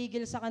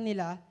nakapagpatigil sa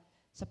kanila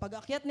sa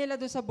pag-akyat nila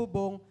doon sa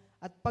bubong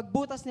at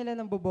pagbutas nila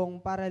ng bubong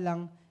para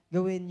lang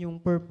gawin yung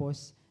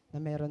purpose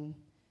na meron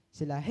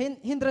sila.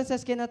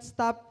 Hindrances cannot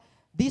stop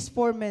these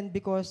 4 men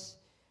because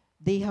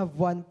they have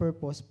one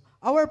purpose.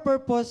 Our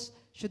purpose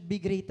should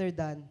be greater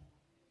than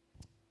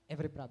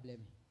every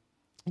problem.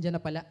 Andiyan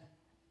na pala.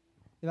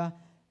 Di ba?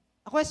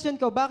 A question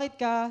ko, bakit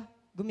ka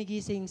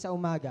gumigising sa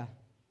umaga?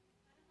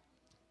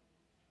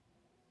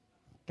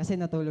 Kasi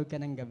natulog ka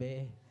ng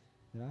gabi.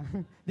 Di ba?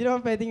 Di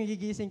naman pwedeng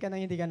gigising ka nang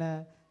hindi ka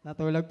na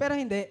natulog. Pero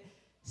hindi.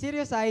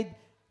 Serious side,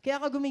 kaya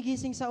ka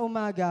gumigising sa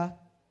umaga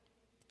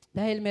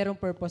dahil merong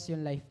purpose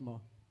yung life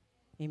mo.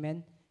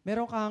 Amen?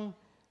 Meron kang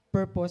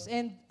purpose.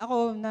 And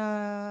ako,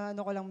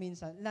 ko lang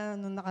minsan,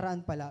 nung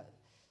nakaraan pala,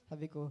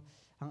 sabi ko,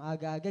 ang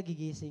aga-aga,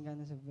 gigising ka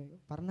na.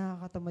 Parang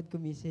nakakatamad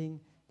kumising.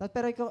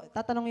 Pero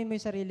tatanungin mo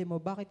yung sarili mo,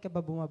 bakit ka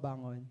ba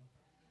bumabangon?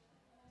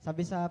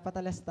 Sabi sa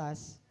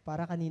patalastas,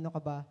 para kanino ka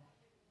ba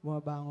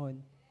bumabangon?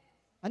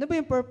 Ano ba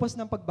yung purpose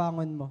ng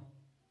pagbangon mo?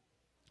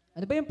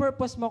 Ano ba yung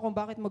purpose mo kung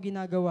bakit mo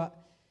ginagawa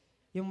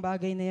yung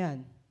bagay na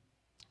yan?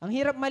 Ang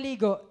hirap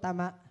maligo,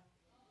 tama?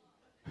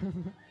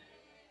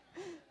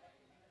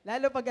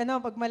 Lalo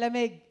pag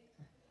malamig.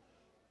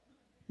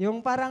 Yung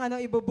parang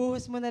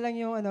ibubuhos mo na lang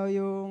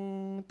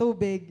yung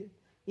tubig,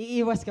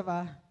 iiwas ka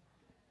pa.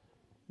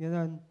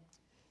 Ganoon.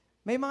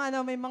 May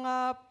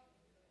mga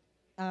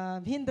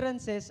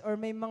hindrances or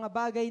may mga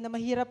bagay na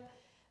mahirap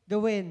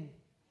gawin.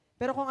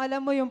 Pero kung alam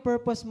mo yung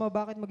purpose mo,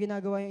 bakit mo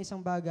ginagawa yung isang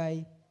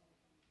bagay,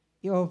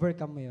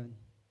 i-overcome mo yun.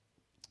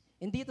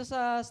 And dito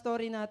sa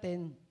story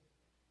natin,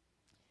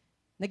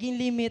 naging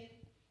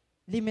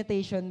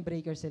limitation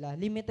breaker sila.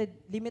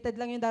 Limited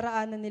lang yung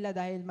daraanan nila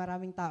dahil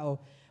maraming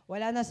tao.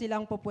 Wala na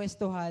silang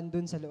pupwestuhan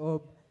dun sa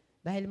loob.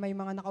 Dahil may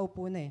mga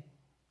nakaupo na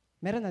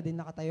Meron na din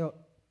nakatayo.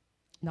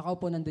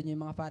 Nakaupo nandun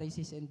yung mga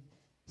Pharisees and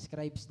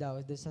scribes daw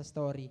doon sa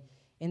story.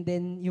 And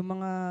then, yung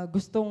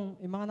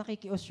mga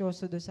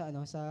nakikiosyoso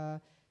doon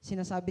sa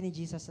sinasabi ni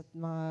Jesus at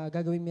mga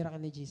gagawing miracle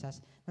ni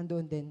Jesus,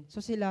 nandoon din. So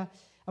sila,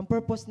 ang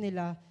purpose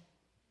nila,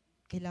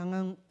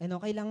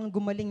 kailangan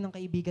gumaling ng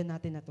kaibigan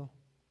natin na to.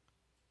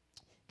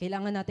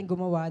 Kailangan natin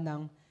gumawa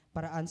ng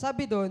paraan.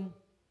 Sabi doon,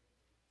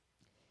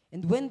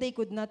 and when they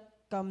could not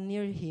come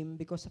near him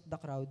because of the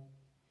crowd,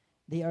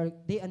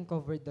 they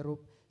uncovered the roof.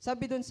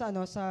 Sabi doon sa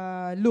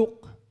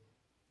Luke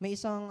may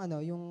isang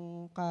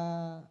yung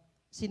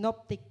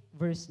synoptic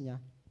verse niya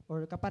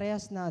or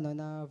kaparehas na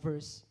na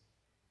verse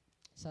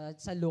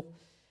sa Luke.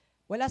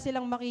 Wala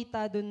silang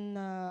makita doon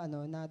na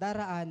na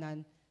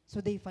daraanan, so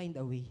they find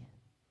a way.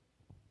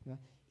 Diba?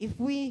 If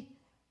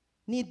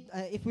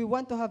we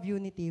want to have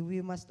unity,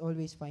 we must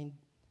always find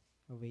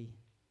a way.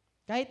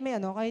 Kahit may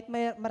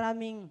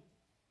maraming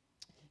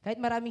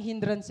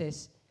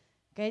hindrances,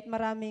 kahit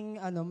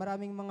maraming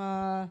mga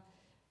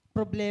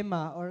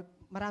problema or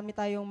marami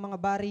tayong mga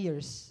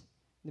barriers,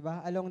 'di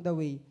ba, along the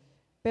way.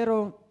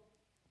 Pero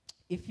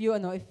if you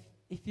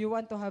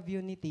want to have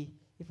unity,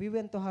 if we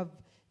want to have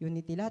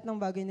unity, lahat ng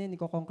bagay na yun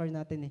i-conquer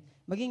natin eh.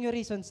 Maging yung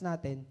reasons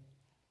natin.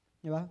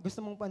 'Di ba?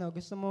 Gusto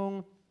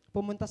mong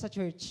pumunta sa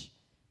church,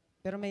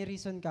 pero may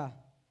reason ka.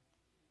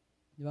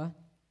 'Di ba?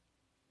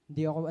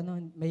 Hindi ako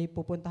may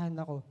pupuntahan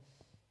ako.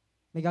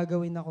 May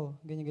gagawin ako,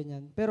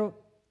 ganyan. Pero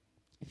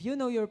if you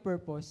know your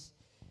purpose,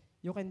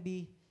 you can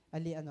be a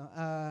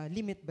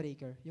limit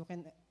breaker. You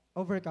can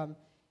overcome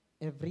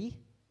every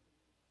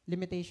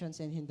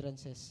limitations and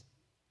hindrances.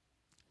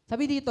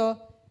 Sabi dito,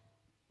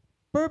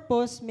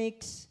 purpose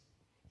makes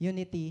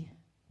unity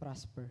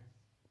prosper.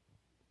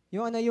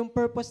 Yung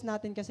purpose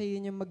natin kasi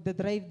yun yung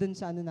magdadrive dun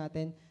sa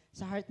natin,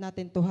 sa heart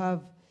natin to have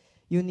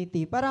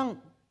unity.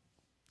 Parang,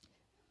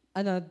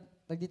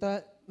 dito,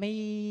 may,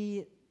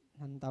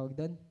 anong tawag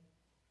doon?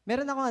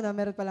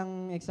 Meron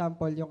palang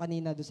example, yung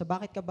kanina doon sa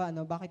bakit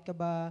ka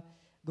ba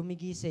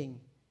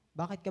gumigising?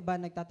 Bakit ka ba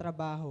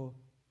nagtatrabaho?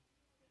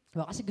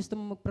 Diba? Kasi gusto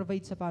mo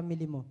mag-provide sa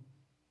family mo.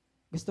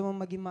 Gusto mo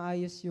maging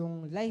maayos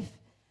yung life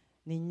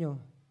ninyo.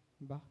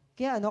 Diba?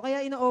 Kaya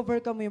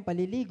ino-overcome mo yung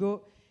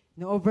paliligo,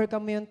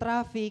 ino-overcome mo yung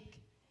traffic,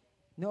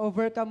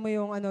 ino-overcome mo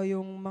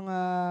yung mga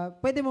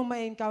pwede mo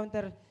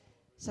ma-encounter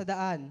sa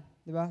daan,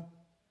 di ba?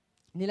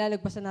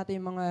 Nilalagpasan natin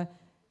yung mga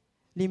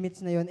limits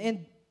na yon.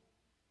 And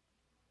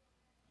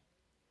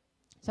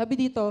sabi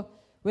dito,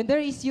 when there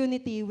is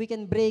unity, we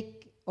can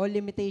break all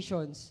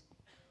limitations.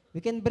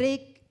 We can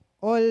break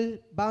all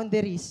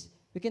boundaries.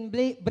 We can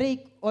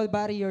break all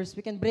barriers.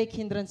 We can break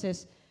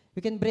hindrances.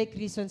 We can break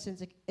reasons and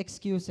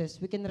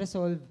excuses. We can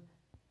resolve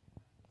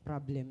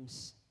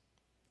problems.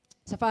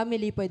 Sa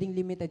family, pwedeng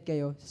limited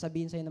kayo.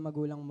 Sasabihin sa'yo ng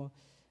magulang mo,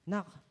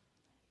 Nak,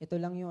 ito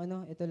lang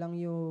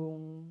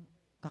yung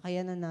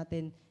kakayanan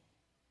natin.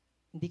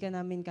 Hindi ka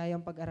namin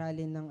kayang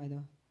pag-aralin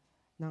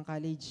ng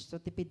college. So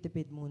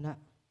tipid-tipid muna.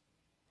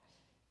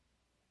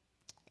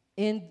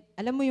 And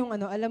alam mo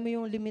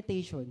yung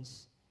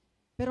limitations.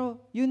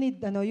 Pero you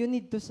need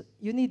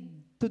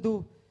to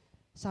do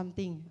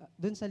something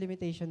dun sa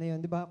limitation na yun,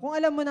 di ba? Kung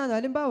alam mo na,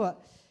 halimbawa,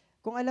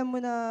 kung alam mo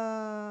na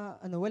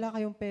wala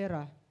kayong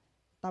pera,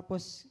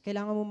 tapos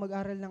kailangan mo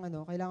mag-aral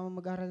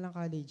ng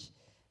college,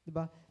 di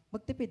ba?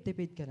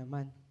 Magtipid-tipid ka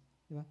naman,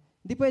 di ba?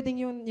 Hindi pwedeng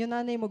yung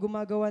nanay mo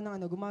gumagawa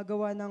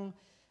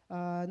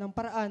ng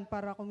paraan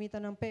para kumita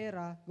ng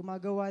pera,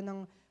 gumagawa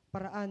ng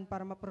paraan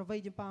para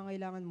ma-provide yung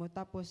pangangailangan mo,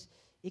 tapos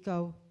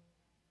ikaw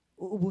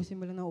uubusin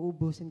mo lang ng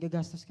uubusin,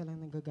 gagastos ka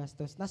lang ng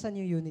gagastos. Nasaan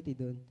yung unity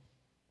doon?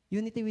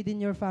 Unity within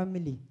your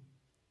family.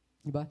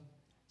 Diba?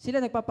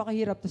 Sila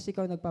nagpapakahirap, tapos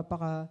ikaw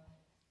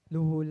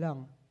nagpapakaluho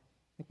lang.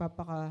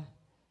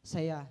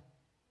 Nagpapakasaya.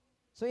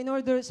 So in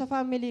order, sa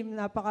family,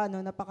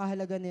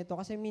 napakahalaga nito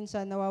kasi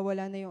minsan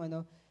nawawala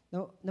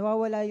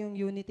yung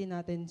unity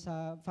natin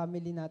sa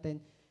family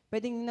natin.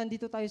 Pwedeng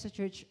nandito tayo sa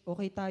church,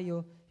 okay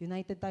tayo,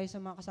 united tayo sa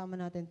mga kasama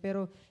natin,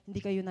 pero hindi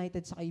ka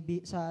united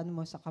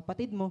sa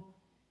kapatid mo,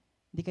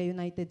 hindi ka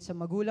united sa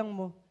magulang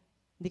mo,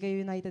 hindi ka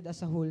united as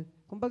a whole.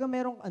 Kumbaga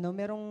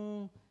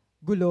merong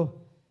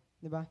gulo,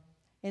 'di ba?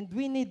 And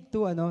we need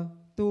to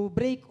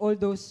break all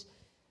those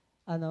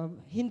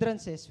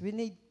hindrances. We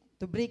need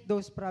to break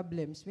those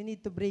problems. We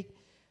need to break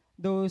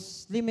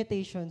those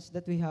limitations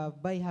that we have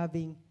by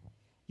having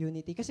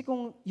unity. Kasi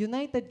kung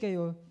united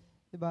kayo,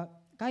 'di ba?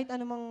 Kahit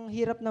anumang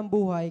hirap ng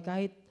buhay,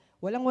 kahit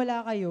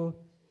walang-wala kayo,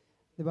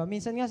 'di ba?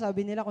 Minsan nga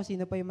sabi nila kung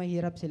sino pa yung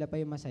mahirap, sila pa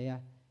yung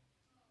masaya.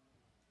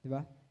 'Di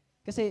ba?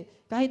 Kasi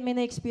kahit may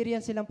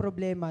na-experience silang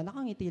problema,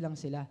 nakangiti lang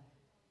sila.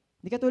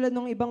 Hindi katulad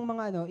ng ibang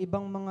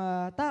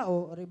mga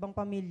tao o ibang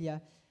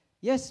pamilya,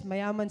 yes,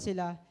 mayaman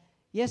sila,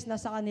 yes,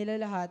 nasa kanila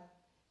lahat,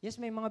 yes,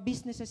 may mga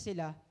businesses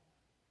sila,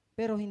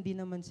 pero hindi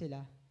naman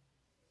sila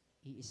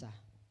iisa.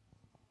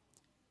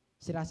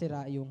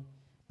 Sira-sira yung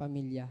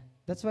pamilya.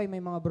 That's why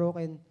may mga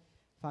broken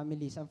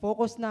families. Ang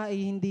focus na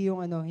ay hindi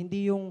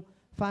yung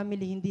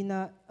family,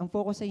 ang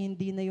focus ay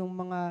hindi na yung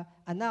mga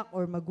anak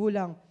or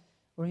magulang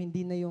or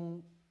hindi na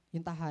yung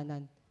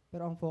tahanan.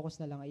 Pero ang focus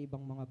na lang ay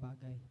ibang mga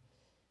bagay.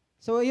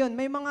 So yun,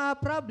 may mga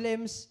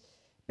problems,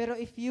 pero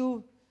if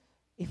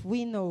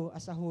we know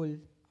as a whole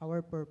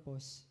our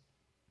purpose,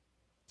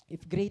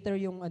 if greater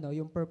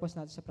yung purpose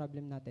natin sa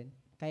problem natin,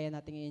 kaya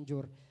nating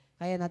i-endure,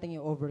 kaya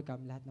nating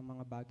i-overcome lahat ng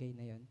mga bagay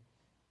na yun.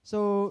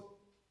 So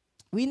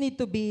we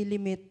need to be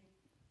limit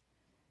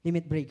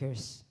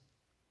breakers.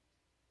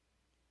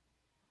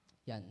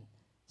 Yan.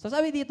 So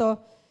sabi dito,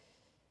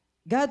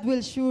 God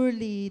will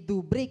surely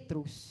do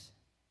breakthroughs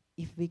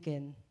if we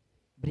can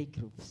break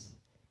groups.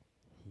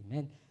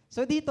 Amen.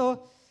 So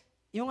dito,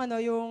 yung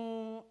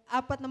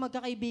apat na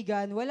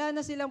magkakaibigan, wala na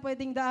silang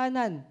pwedeng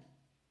daanan.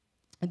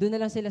 Andun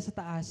na lang sila sa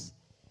taas.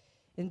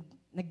 And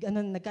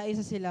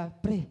nagkaisa sila,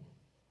 pre,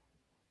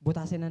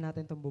 butasin na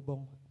natin tong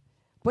bubong.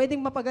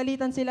 Pwedeng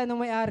mapagalitan sila ng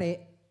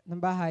may-ari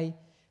ng bahay.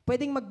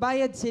 Pwedeng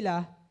magbayad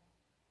sila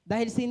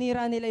dahil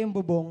sinira nila yung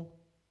bubong.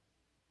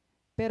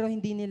 Pero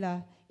hindi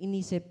nila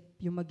inisip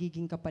yung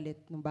magiging kapalit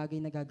ng bagay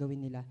na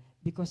gagawin nila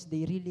because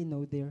they really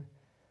know their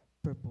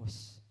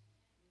purpose.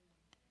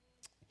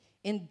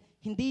 And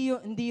hindi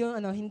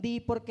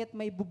porket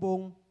may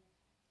bubong,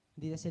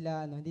 hindi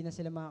na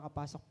sila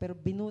makakapasok, pero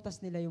binutas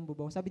nila yung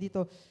bubong. Sabi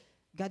dito,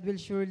 God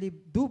will surely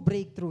do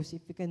breakthroughs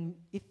if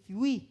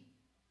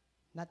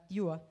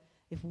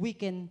we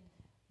can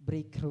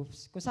break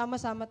roofs. Kung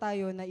sama-sama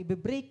tayo na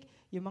i-break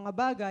yung mga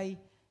bagay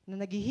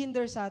na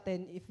naghihinder sa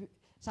atin, if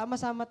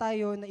sama-sama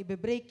tayo na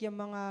i-break yung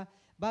mga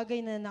bagay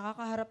na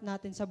nakakaharap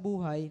natin sa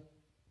buhay,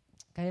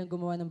 kayang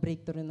gumawa ng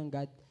breakthrough ng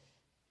God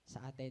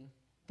sa atin.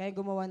 Kaya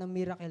gumawa ng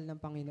miracle ng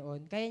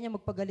Panginoon. Kaya niya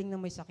magpagaling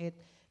ng may sakit.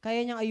 Kaya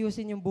niyang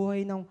ayusin yung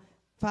buhay ng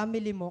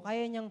family mo.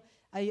 Kaya niyang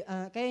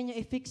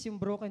i-fix yung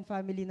broken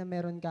family na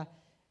meron ka.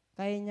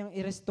 Kaya niyang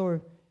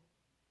i-restore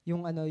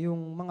yung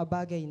mga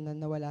bagay na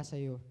nawala sa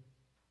iyo.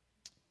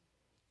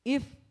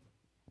 If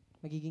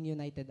magiging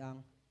united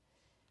ang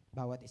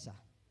bawat isa.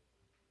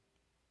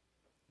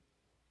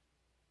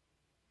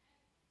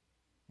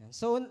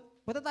 So,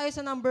 punta tayo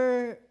sa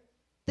number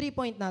 3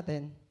 point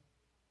natin.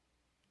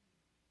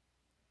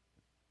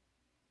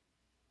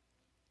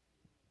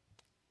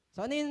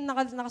 So, ano yung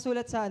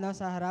nakasulat sa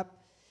harap?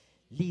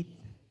 Lead.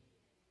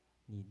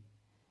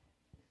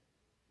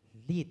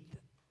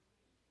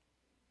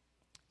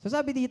 So,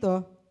 sabi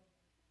dito,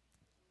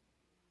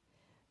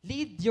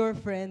 lead your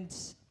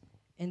friends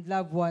and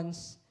loved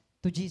ones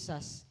to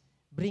Jesus.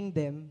 Bring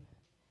them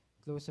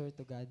closer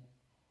to God.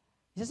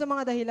 Isa sa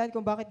mga dahilan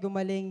kung bakit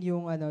gumaling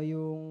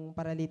yung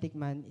paralytic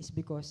man is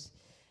because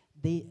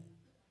the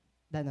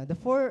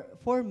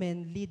four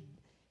men lead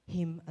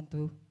him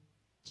unto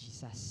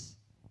Jesus.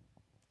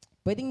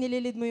 Pwedeng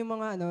nililid mo yung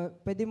mga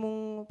pwede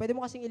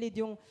mo kasing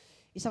ilid yung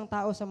isang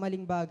tao sa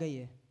maling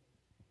bagay eh.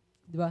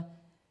 'Di ba?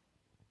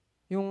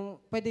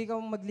 Yung pwede kang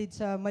mag-lead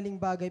sa maling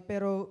bagay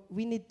pero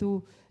we need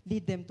to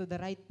lead them to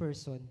the right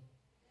person.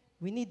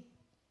 We need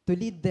to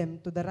lead them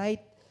to the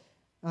right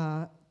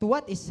to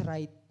what is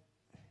right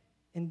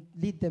and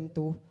lead them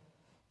to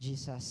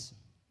Jesus.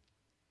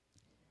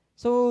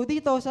 So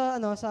dito sa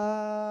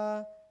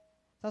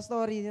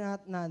story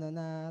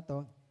na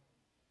to.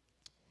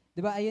 'Di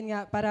ba? Ayun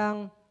nga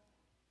parang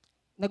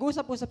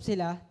nag-usap-usap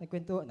sila,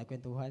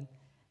 nagkwentuhan.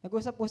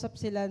 Nag-usap-usap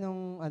sila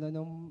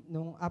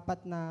nung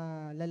apat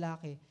na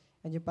lalaki,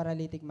 and yung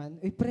paralytic man.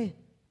 Uy, pre,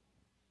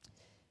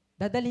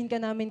 dadalhin ka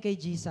namin kay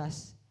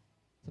Jesus.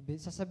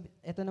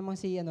 Ito namang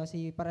si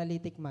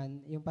paralytic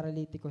man, yung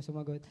paralytiko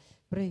sumagot,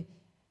 pre,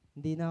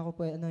 hindi na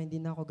ako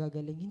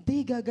gagaling.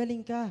 Hindi,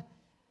 gagaling ka.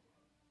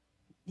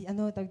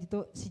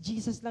 Si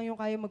Jesus lang yung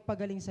kaya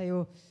magpagaling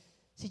sa'yo.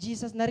 Si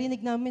Jesus,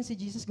 narinig namin si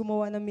Jesus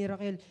gumawa ng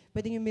miracle.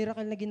 Pwedeng yung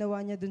miracle na ginawa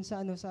niya dun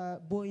sa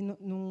buhay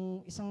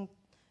nung isang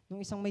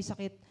may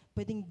sakit,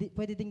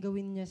 pwede din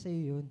gawin niya sa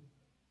iyo yun.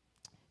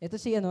 Ito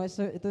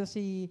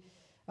si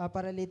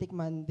paralytic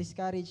man,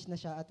 discouraged na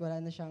siya at wala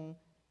na siyang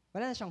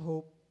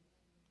hope.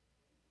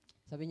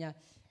 Sabi niya,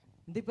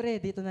 hindi pre,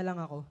 dito na lang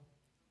ako.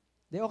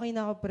 Di okay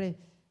na ako pre.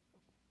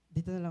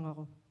 Dito na lang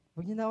ako.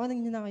 Huwag niyo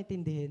na ako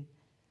intindihin.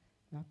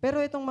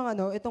 Pero itong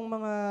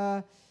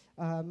mga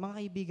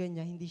kaibigan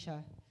niya, hindi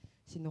siya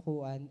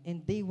sinukuan.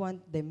 And they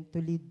want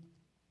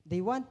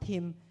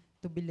him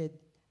to be led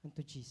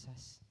unto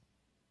Jesus.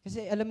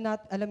 Kasi alam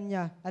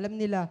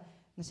nila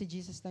na si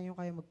Jesus lang yung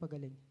kaya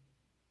magpagaling.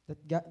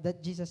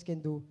 That Jesus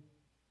can do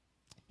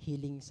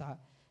healing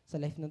sa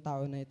life ng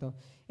tao na ito.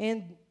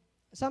 And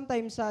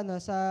sometimes sa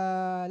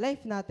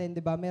life natin,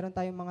 'di ba, meron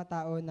tayong mga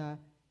tao na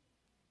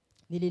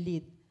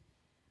nililid.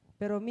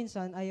 Pero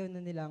minsan ayaw na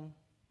nilang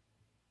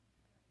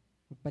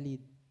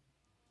magpalid.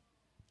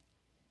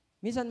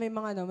 Minsan may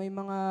mga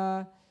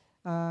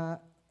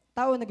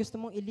tao na gusto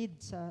mong i-lead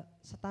sa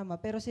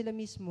tama, pero sila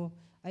mismo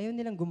ayaw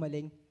nilang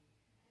gumaling.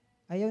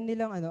 Ayaw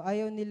nila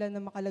na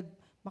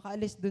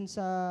makaalis dun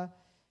sa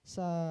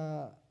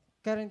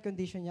current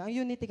condition niya.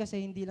 Ang unity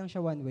kasi hindi lang siya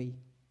one way.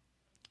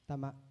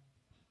 Tama.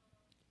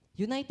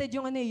 United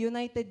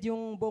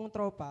yung buong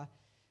tropa,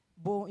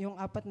 yung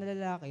apat na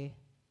lalaki.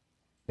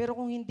 Pero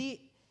kung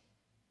hindi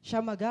siya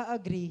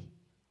mag-a-agree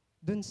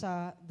dun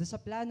sa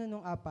plano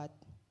ng apat,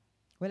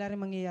 wala rin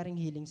mangyayaring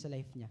healing sa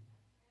life niya.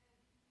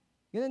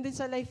 Ganoon din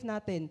sa life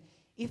natin.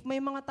 If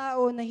may mga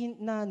tao na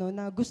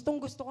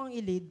gustong-gusto kang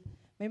i-lead,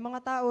 may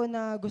mga tao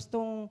na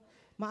gustong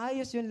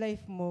maayos yung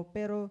life mo,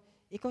 pero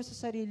ikaw sa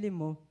sarili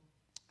mo,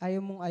 ayaw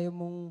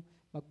mong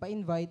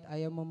magpa-invite,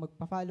 ayaw mong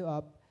magpa-follow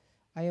up,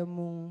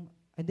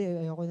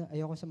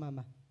 ayoko sa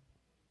mama.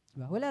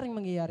 Diba? Wala ring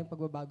mangyayaring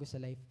pagbabago sa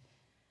life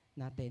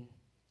natin.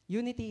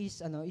 Unity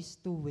is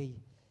two-way.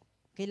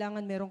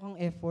 Kailangan meron kang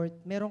effort,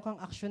 meron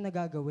kang action na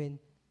gagawin.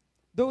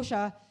 Though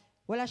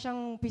wala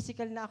siyang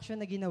physical na action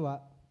na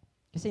ginawa,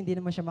 kasi hindi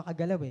naman siya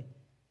makagalaw eh.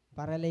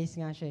 paralyzed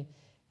nga siya.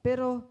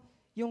 Pero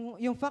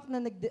yung fact na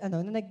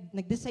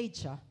nag-decide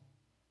siya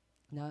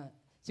na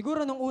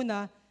siguro nung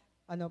una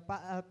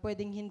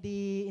pwedeng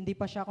hindi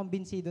pa siya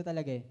kumbinsido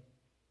talaga eh.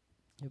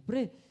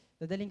 Siyempre,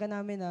 dadaling ka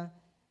namin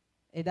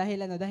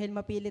dahil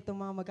mapilit tong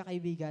mga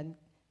magkakaibigan,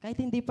 kahit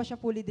hindi pa siya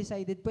fully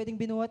decided, pwedeng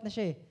binuhat na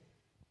siya eh.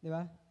 Di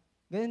ba?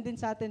 Ganun din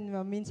sa atin,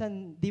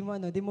 minsan di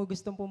mo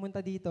gustong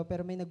pumunta dito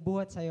pero may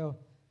nagbuhat sa'yo.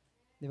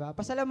 Di ba?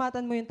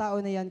 Pasalamatan mo yung tao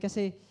na yan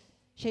kasi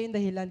siya yung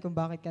dahilan kung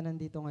bakit ka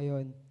nandito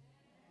ngayon.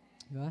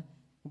 Di ba?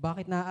 Kung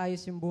bakit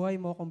naayos yung buhay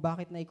mo, kung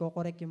bakit na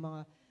i-correct yung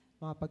mga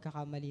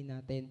pagkakamali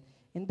natin.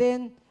 And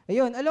then,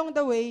 ayun, along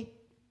the way,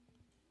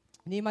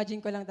 ni-imagine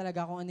ko lang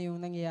talaga kung ano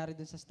yung nangyayari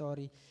dun sa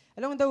story.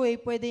 Along the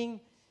way, pwedeng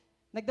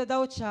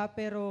nagda-doubt siya,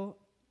 pero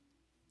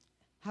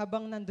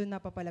habang nandun na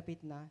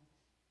papalapit na,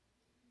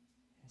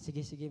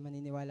 sige,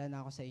 maniniwala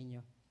na ako sa inyo.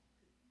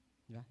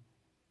 Diba?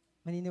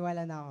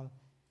 Maniniwala na ako.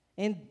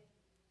 And,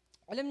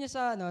 alam niyo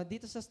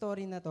dito sa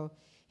story na to,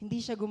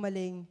 hindi siya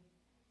gumaling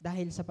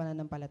dahil sa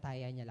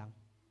pananampalataya niya lang.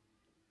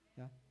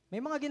 Diba?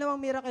 May mga ginawang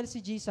miracle si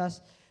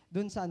Jesus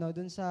dun sa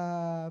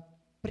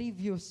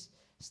previous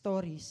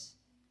stories.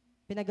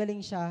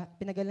 Pinagaling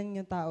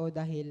yung tao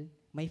dahil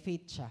may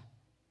faith siya.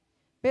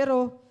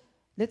 Pero,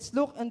 let's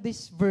look on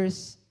this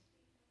verse.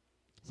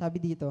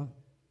 Sabi dito,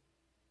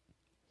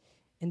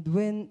 and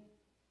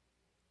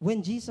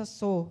when Jesus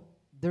saw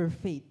their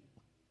faith,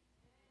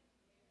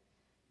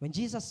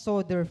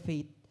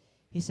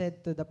 He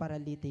said to the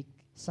paralytic,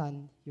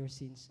 "Son, your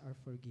sins are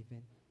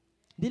forgiven."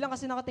 Hindi lang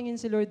kasi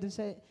nakatingin si Lord dun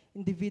sa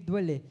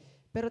individual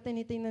pero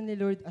tinitingnan ni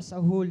Lord as a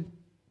whole.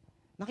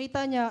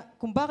 Nakita niya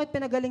kung bakit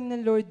pinagaling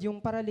ng Lord yung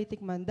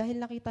paralytic man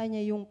dahil nakita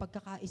niya yung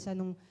pagkakaisa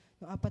ng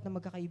apat na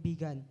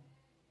magkakaibigan.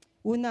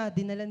 Una,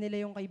 dinala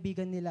nila yung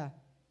kaibigan nila.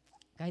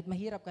 Kahit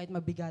mahirap, kahit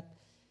mabigat.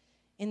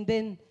 And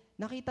then,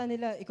 nakita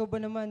nila, ikaw ba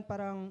naman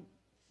parang,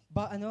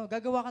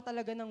 gagawa ka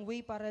talaga ng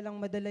way para lang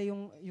madala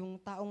yung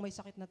taong may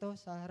sakit na to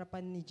sa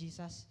harapan ni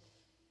Jesus.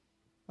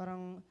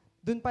 Parang,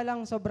 dun pa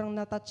lang sobrang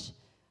na-touch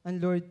ang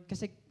Lord.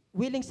 Kasi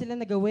willing sila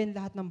na gawin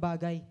lahat ng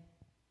bagay.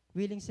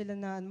 Willing sila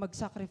na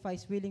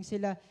mag-sacrifice. Willing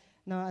sila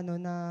na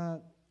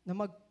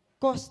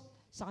mag-cost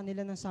sa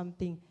kanila ng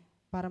something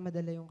para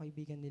madala yung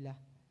kaibigan nila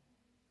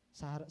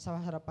sa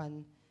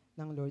harapan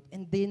ng Lord.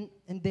 And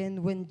then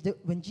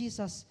when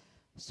Jesus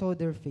saw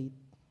their faith,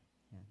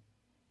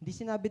 hindi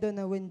sinabi doon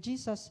na when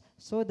Jesus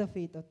saw the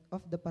faith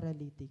of the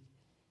paralytic,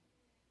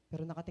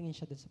 pero nakatingin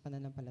siya doon sa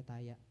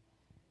pananampalataya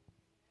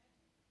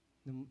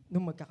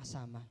nung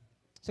magkakasama.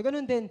 So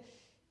ganun din,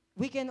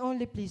 we can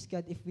only please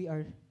God if we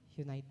are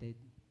united.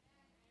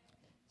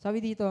 Sabi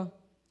dito,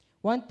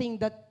 one thing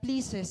that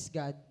pleases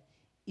God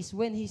is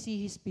when He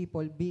sees His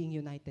people being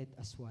united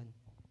as one.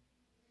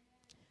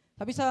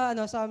 Sabi sa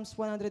Psalms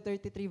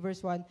 133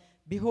 verse 1,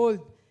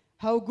 "Behold,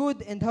 how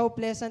good and how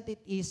pleasant it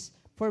is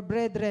for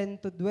brethren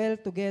to dwell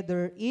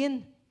together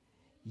in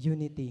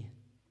unity."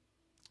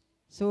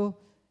 So,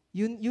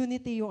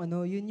 unity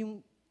yun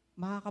yung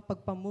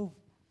makakapagpa-move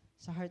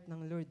sa heart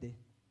ng Lord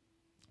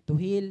To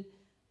heal,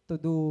 to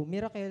do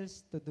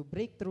miracles, to do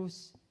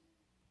breakthroughs,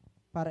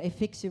 para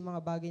i-fix yung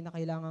mga bagay na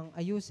kailangang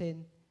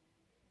ayusin.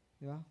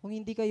 Di ba? Kung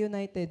hindi ka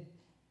united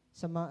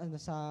sa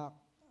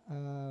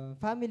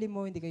family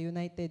mo, hindi ka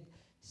united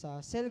sa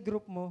cell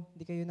group mo,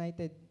 hindi ka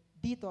united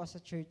dito as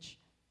a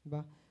church, di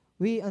ba?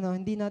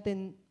 Hindi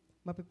natin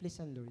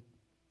mapiplease ang Lord.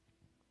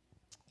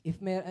 If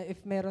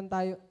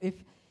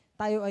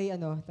tayo ay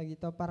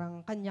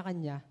parang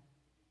kanya-kanya.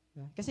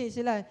 Diba? Kasi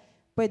sila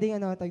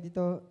pwedeng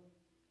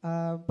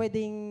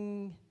pwedeng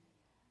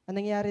ang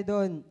nangyari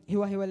doon,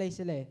 hiwa-hiwalay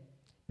sila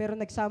Pero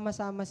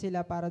nagsama-sama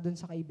sila para doon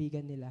sa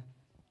kaibigan nila.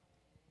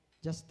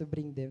 Just to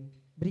bring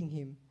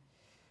him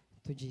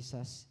to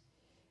Jesus.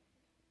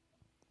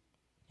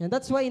 And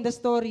that's why in the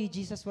story,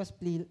 Jesus was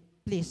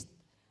pleased.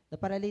 The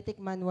paralytic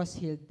man was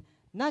healed,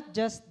 not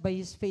just by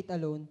his faith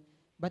alone,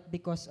 but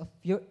because of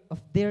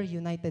their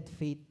united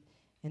faith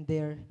and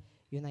their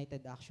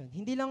united action.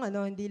 Hindi lang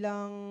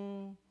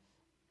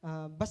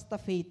basta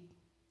faith.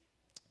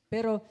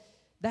 Pero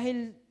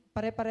dahil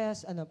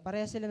parehas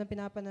sila ng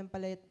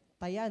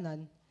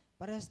pinapanampalatayanan,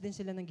 parehas din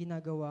sila ng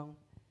ginagawang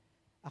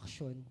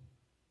action.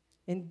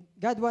 And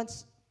God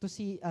wants to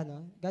see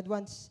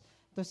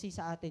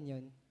sa atin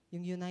 'yon,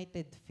 yung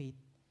united faith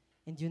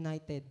and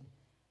united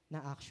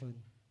na action.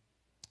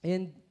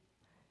 And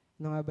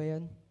ano nga ba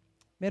 'yon?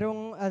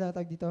 Merong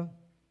tag dito.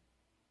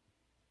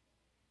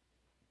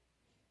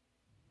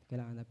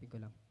 Kailangan hanapin ko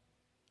lang.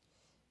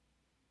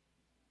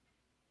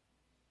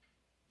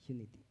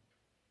 Unity.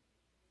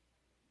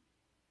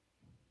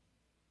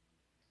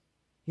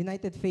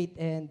 United faith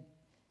and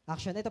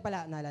action. Ito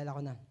pala, naalala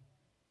ko na.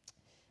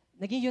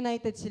 Naging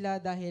united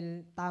sila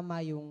dahil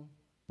tama yung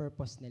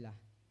purpose nila.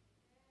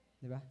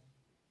 Di ba?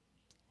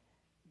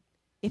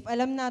 If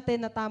alam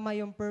natin na tama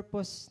yung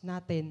purpose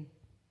natin,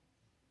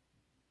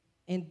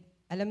 and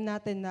alam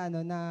natin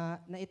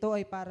na ito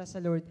ay para sa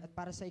Lord at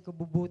para sa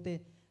ikabubuti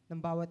ng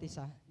bawat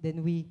isa,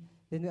 then we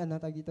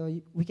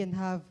can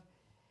have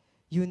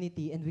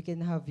unity and we can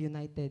have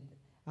united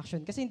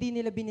action. Kasi hindi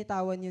nila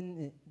binitawan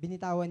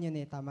yun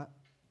eh, tama?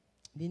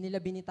 Hindi nila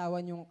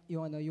binitawan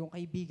yung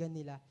kaibigan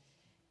nila.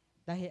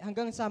 Dahil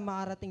hanggang sa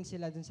makarating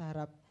sila dun sa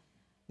harap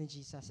ni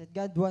Jesus. At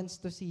God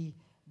wants to see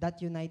that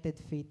united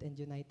faith and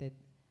united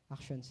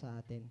action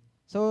sa atin.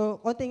 So,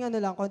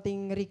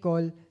 konting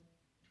recall.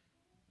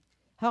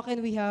 How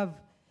can we have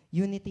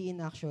unity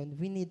in action?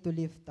 We need to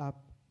lift up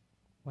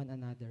one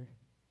another.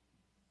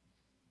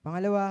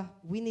 Pangalawa,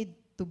 we need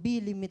to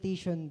be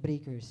limitation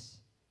breakers.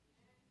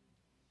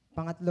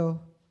 Pangatlo,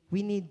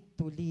 we need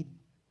to lead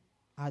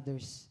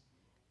others.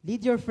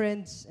 Lead your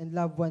friends and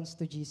loved ones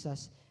to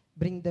Jesus.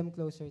 Bring them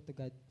closer to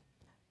God.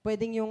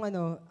 Pwedeng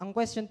ang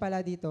question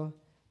pala dito,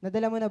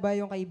 nadala mo na ba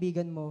yung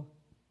kaibigan mo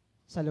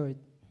sa Lord?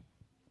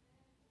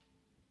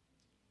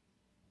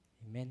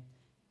 Amen.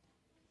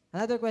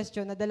 Another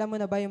question, nadala mo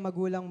na ba yung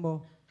magulang mo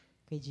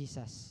kay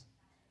Jesus?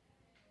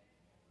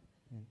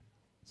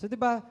 So 'di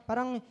ba,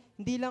 parang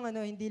hindi lang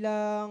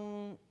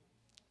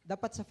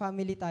dapat sa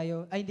family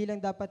tayo, hindi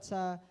lang dapat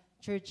sa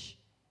church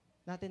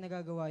natin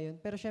nagagawa 'yon.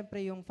 Pero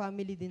syempre yung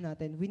family din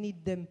natin, we need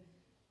them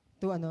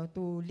to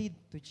lead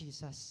to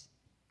Jesus.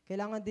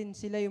 Kailangan din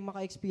sila yung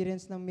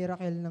maka-experience ng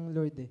miracle ng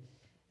Lord eh.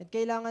 At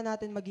kailangan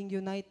natin maging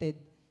united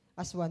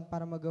as one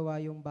para magawa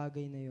yung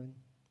bagay na yun.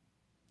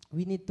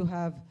 We need to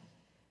have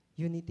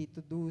unity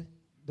to do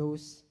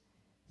those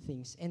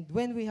things. And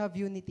when we have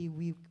unity,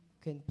 we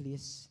can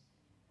please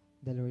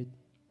the Lord.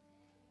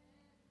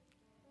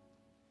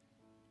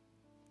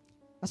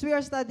 As we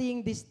are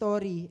studying this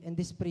story and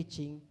this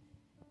preaching,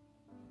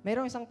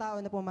 mayroong isang tao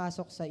na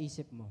pumasok sa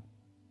isip mo.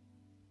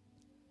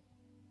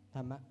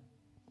 Tama?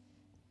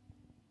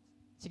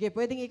 Sige,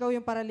 pwedeng ikaw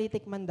yung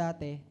paralytic man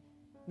dati.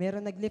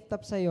 Meron nag-lift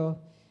up sa'yo.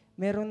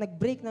 Meron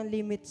nag-break ng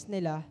limits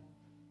nila.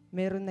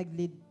 Meron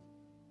nag-lead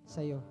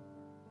sa'yo.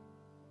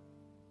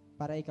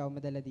 Para ikaw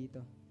madala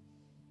dito.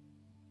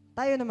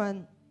 Tayo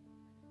naman,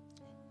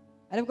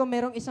 alam ko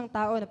merong isang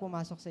tao na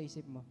pumasok sa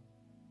isip mo.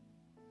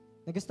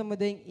 Na gusto mo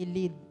ding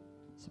i-lead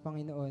sa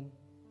Panginoon.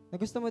 Na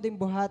gusto mo ding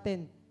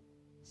buhatin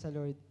sa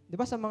Lord. Di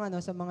ba sa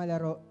mga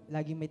laro,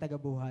 laging may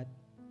taga-buhat?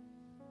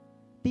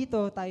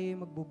 Dito, tayo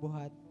yung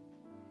magbubuhat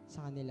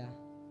sa kanila.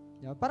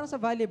 Diba? Parang sa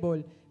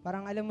volleyball,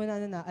 parang alam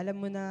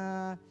mo na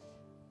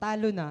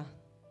talo na,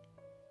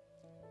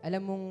 alam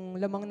mong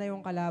lamang na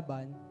yung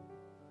kalaban,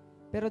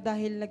 pero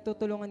dahil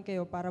nagtutulungan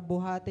kayo para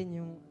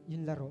buhatin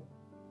yung laro.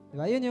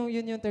 Diba?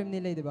 Yun yung term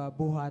nila, diba?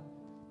 Buhat.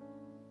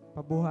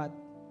 Pabuhat.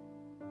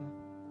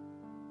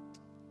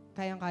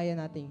 Kayang-kaya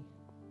nating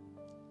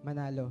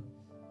manalo.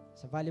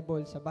 Sa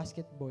volleyball, sa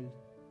basketball.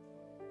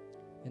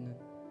 Ganun.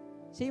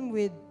 Same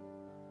with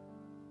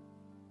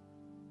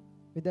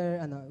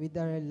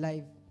our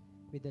life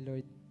with the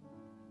Lord.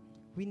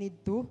 We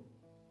need to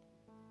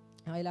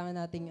kailangan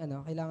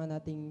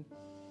nating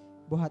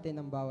buhatin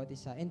ng bawat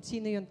isa. And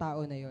sino yung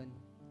tao na yon?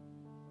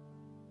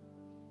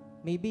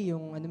 Maybe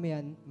yung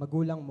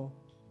magulang mo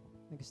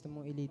na gusto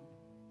mong i-lead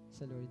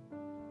sa Lord.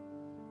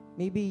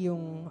 Maybe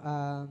yung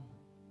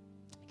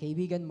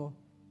kaibigan mo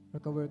or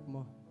ka-work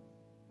mo.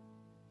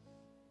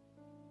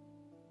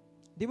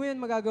 Di mo yun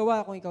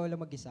magagawa kung ikaw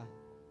lang mag-isa.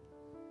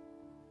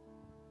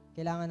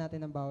 Kailangan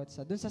natin ng bawat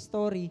isa. Doon sa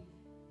story,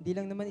 hindi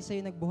lang naman isa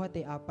yung nagbuhat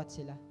apat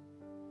sila.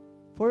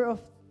 Four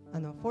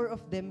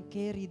of them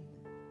carried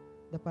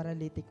the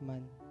paralytic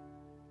man.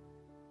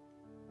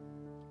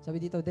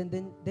 Sabi dito,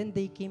 then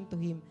they came to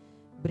him,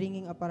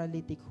 bringing a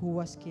paralytic who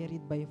was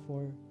carried by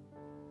 4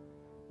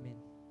 men.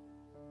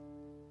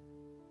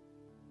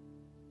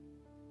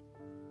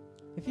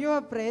 If you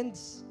have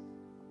friends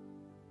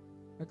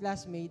or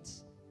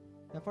classmates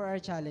na for our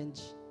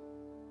challenge,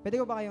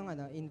 pwede ko ba kayong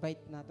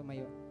invite na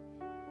tumayo?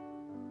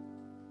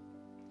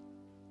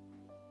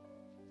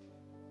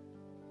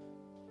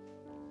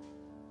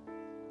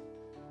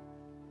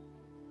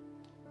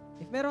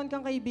 If meron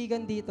kang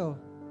kaibigan dito,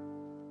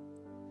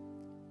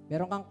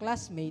 meron kang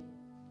classmate,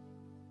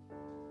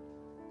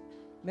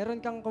 meron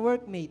kang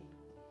ka-workmate,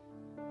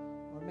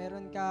 or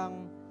meron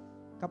kang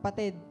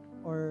kapatid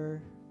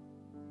or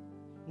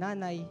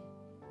nanay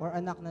or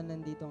anak na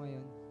nandito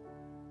ngayon,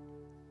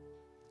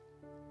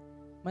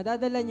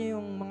 madadala niyo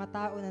yung mga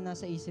tao na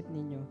nasa isip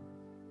ninyo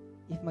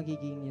if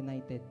magiging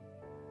united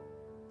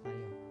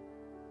tayo.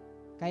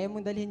 Kaya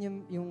mong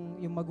dalhin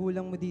yung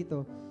magulang mo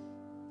dito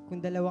kung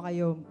dalawa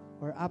kayo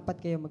or apat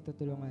kayo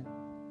magtutulungan.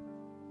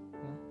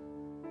 Yeah?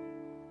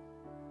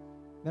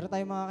 Meron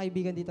tayong mga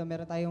kaibigan dito,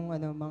 meron tayong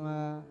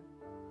mga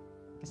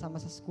kasama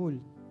sa school.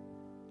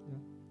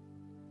 Yeah?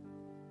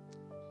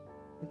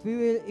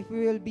 If we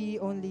will be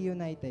only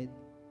united,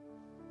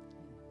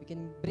 we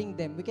can bring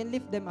them, we can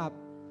lift them up,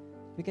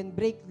 we can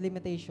break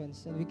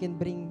limitations, and we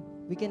can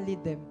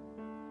lead them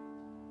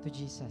to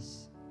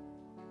Jesus.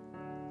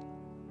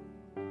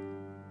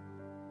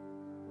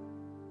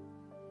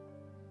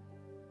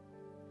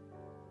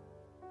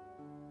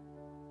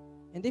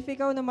 And if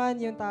ikaw naman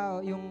yung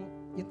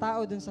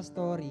tao dun sa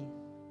story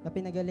na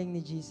pinagaling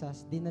ni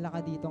Jesus, dinala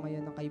ka dito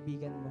ngayon ng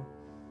kaibigan mo.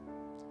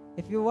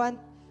 If you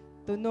want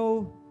to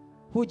know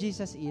who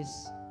Jesus is,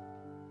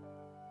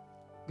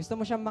 gusto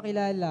mo siyang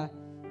makilala,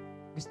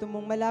 gusto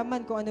mong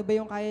malaman kung ano ba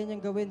yung kaya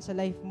niyang gawin sa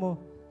life mo,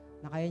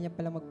 na kaya niya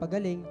palang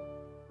magpagaling,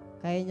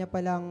 kaya niya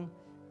palang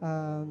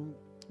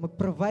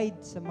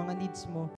mag-provide sa mga needs mo,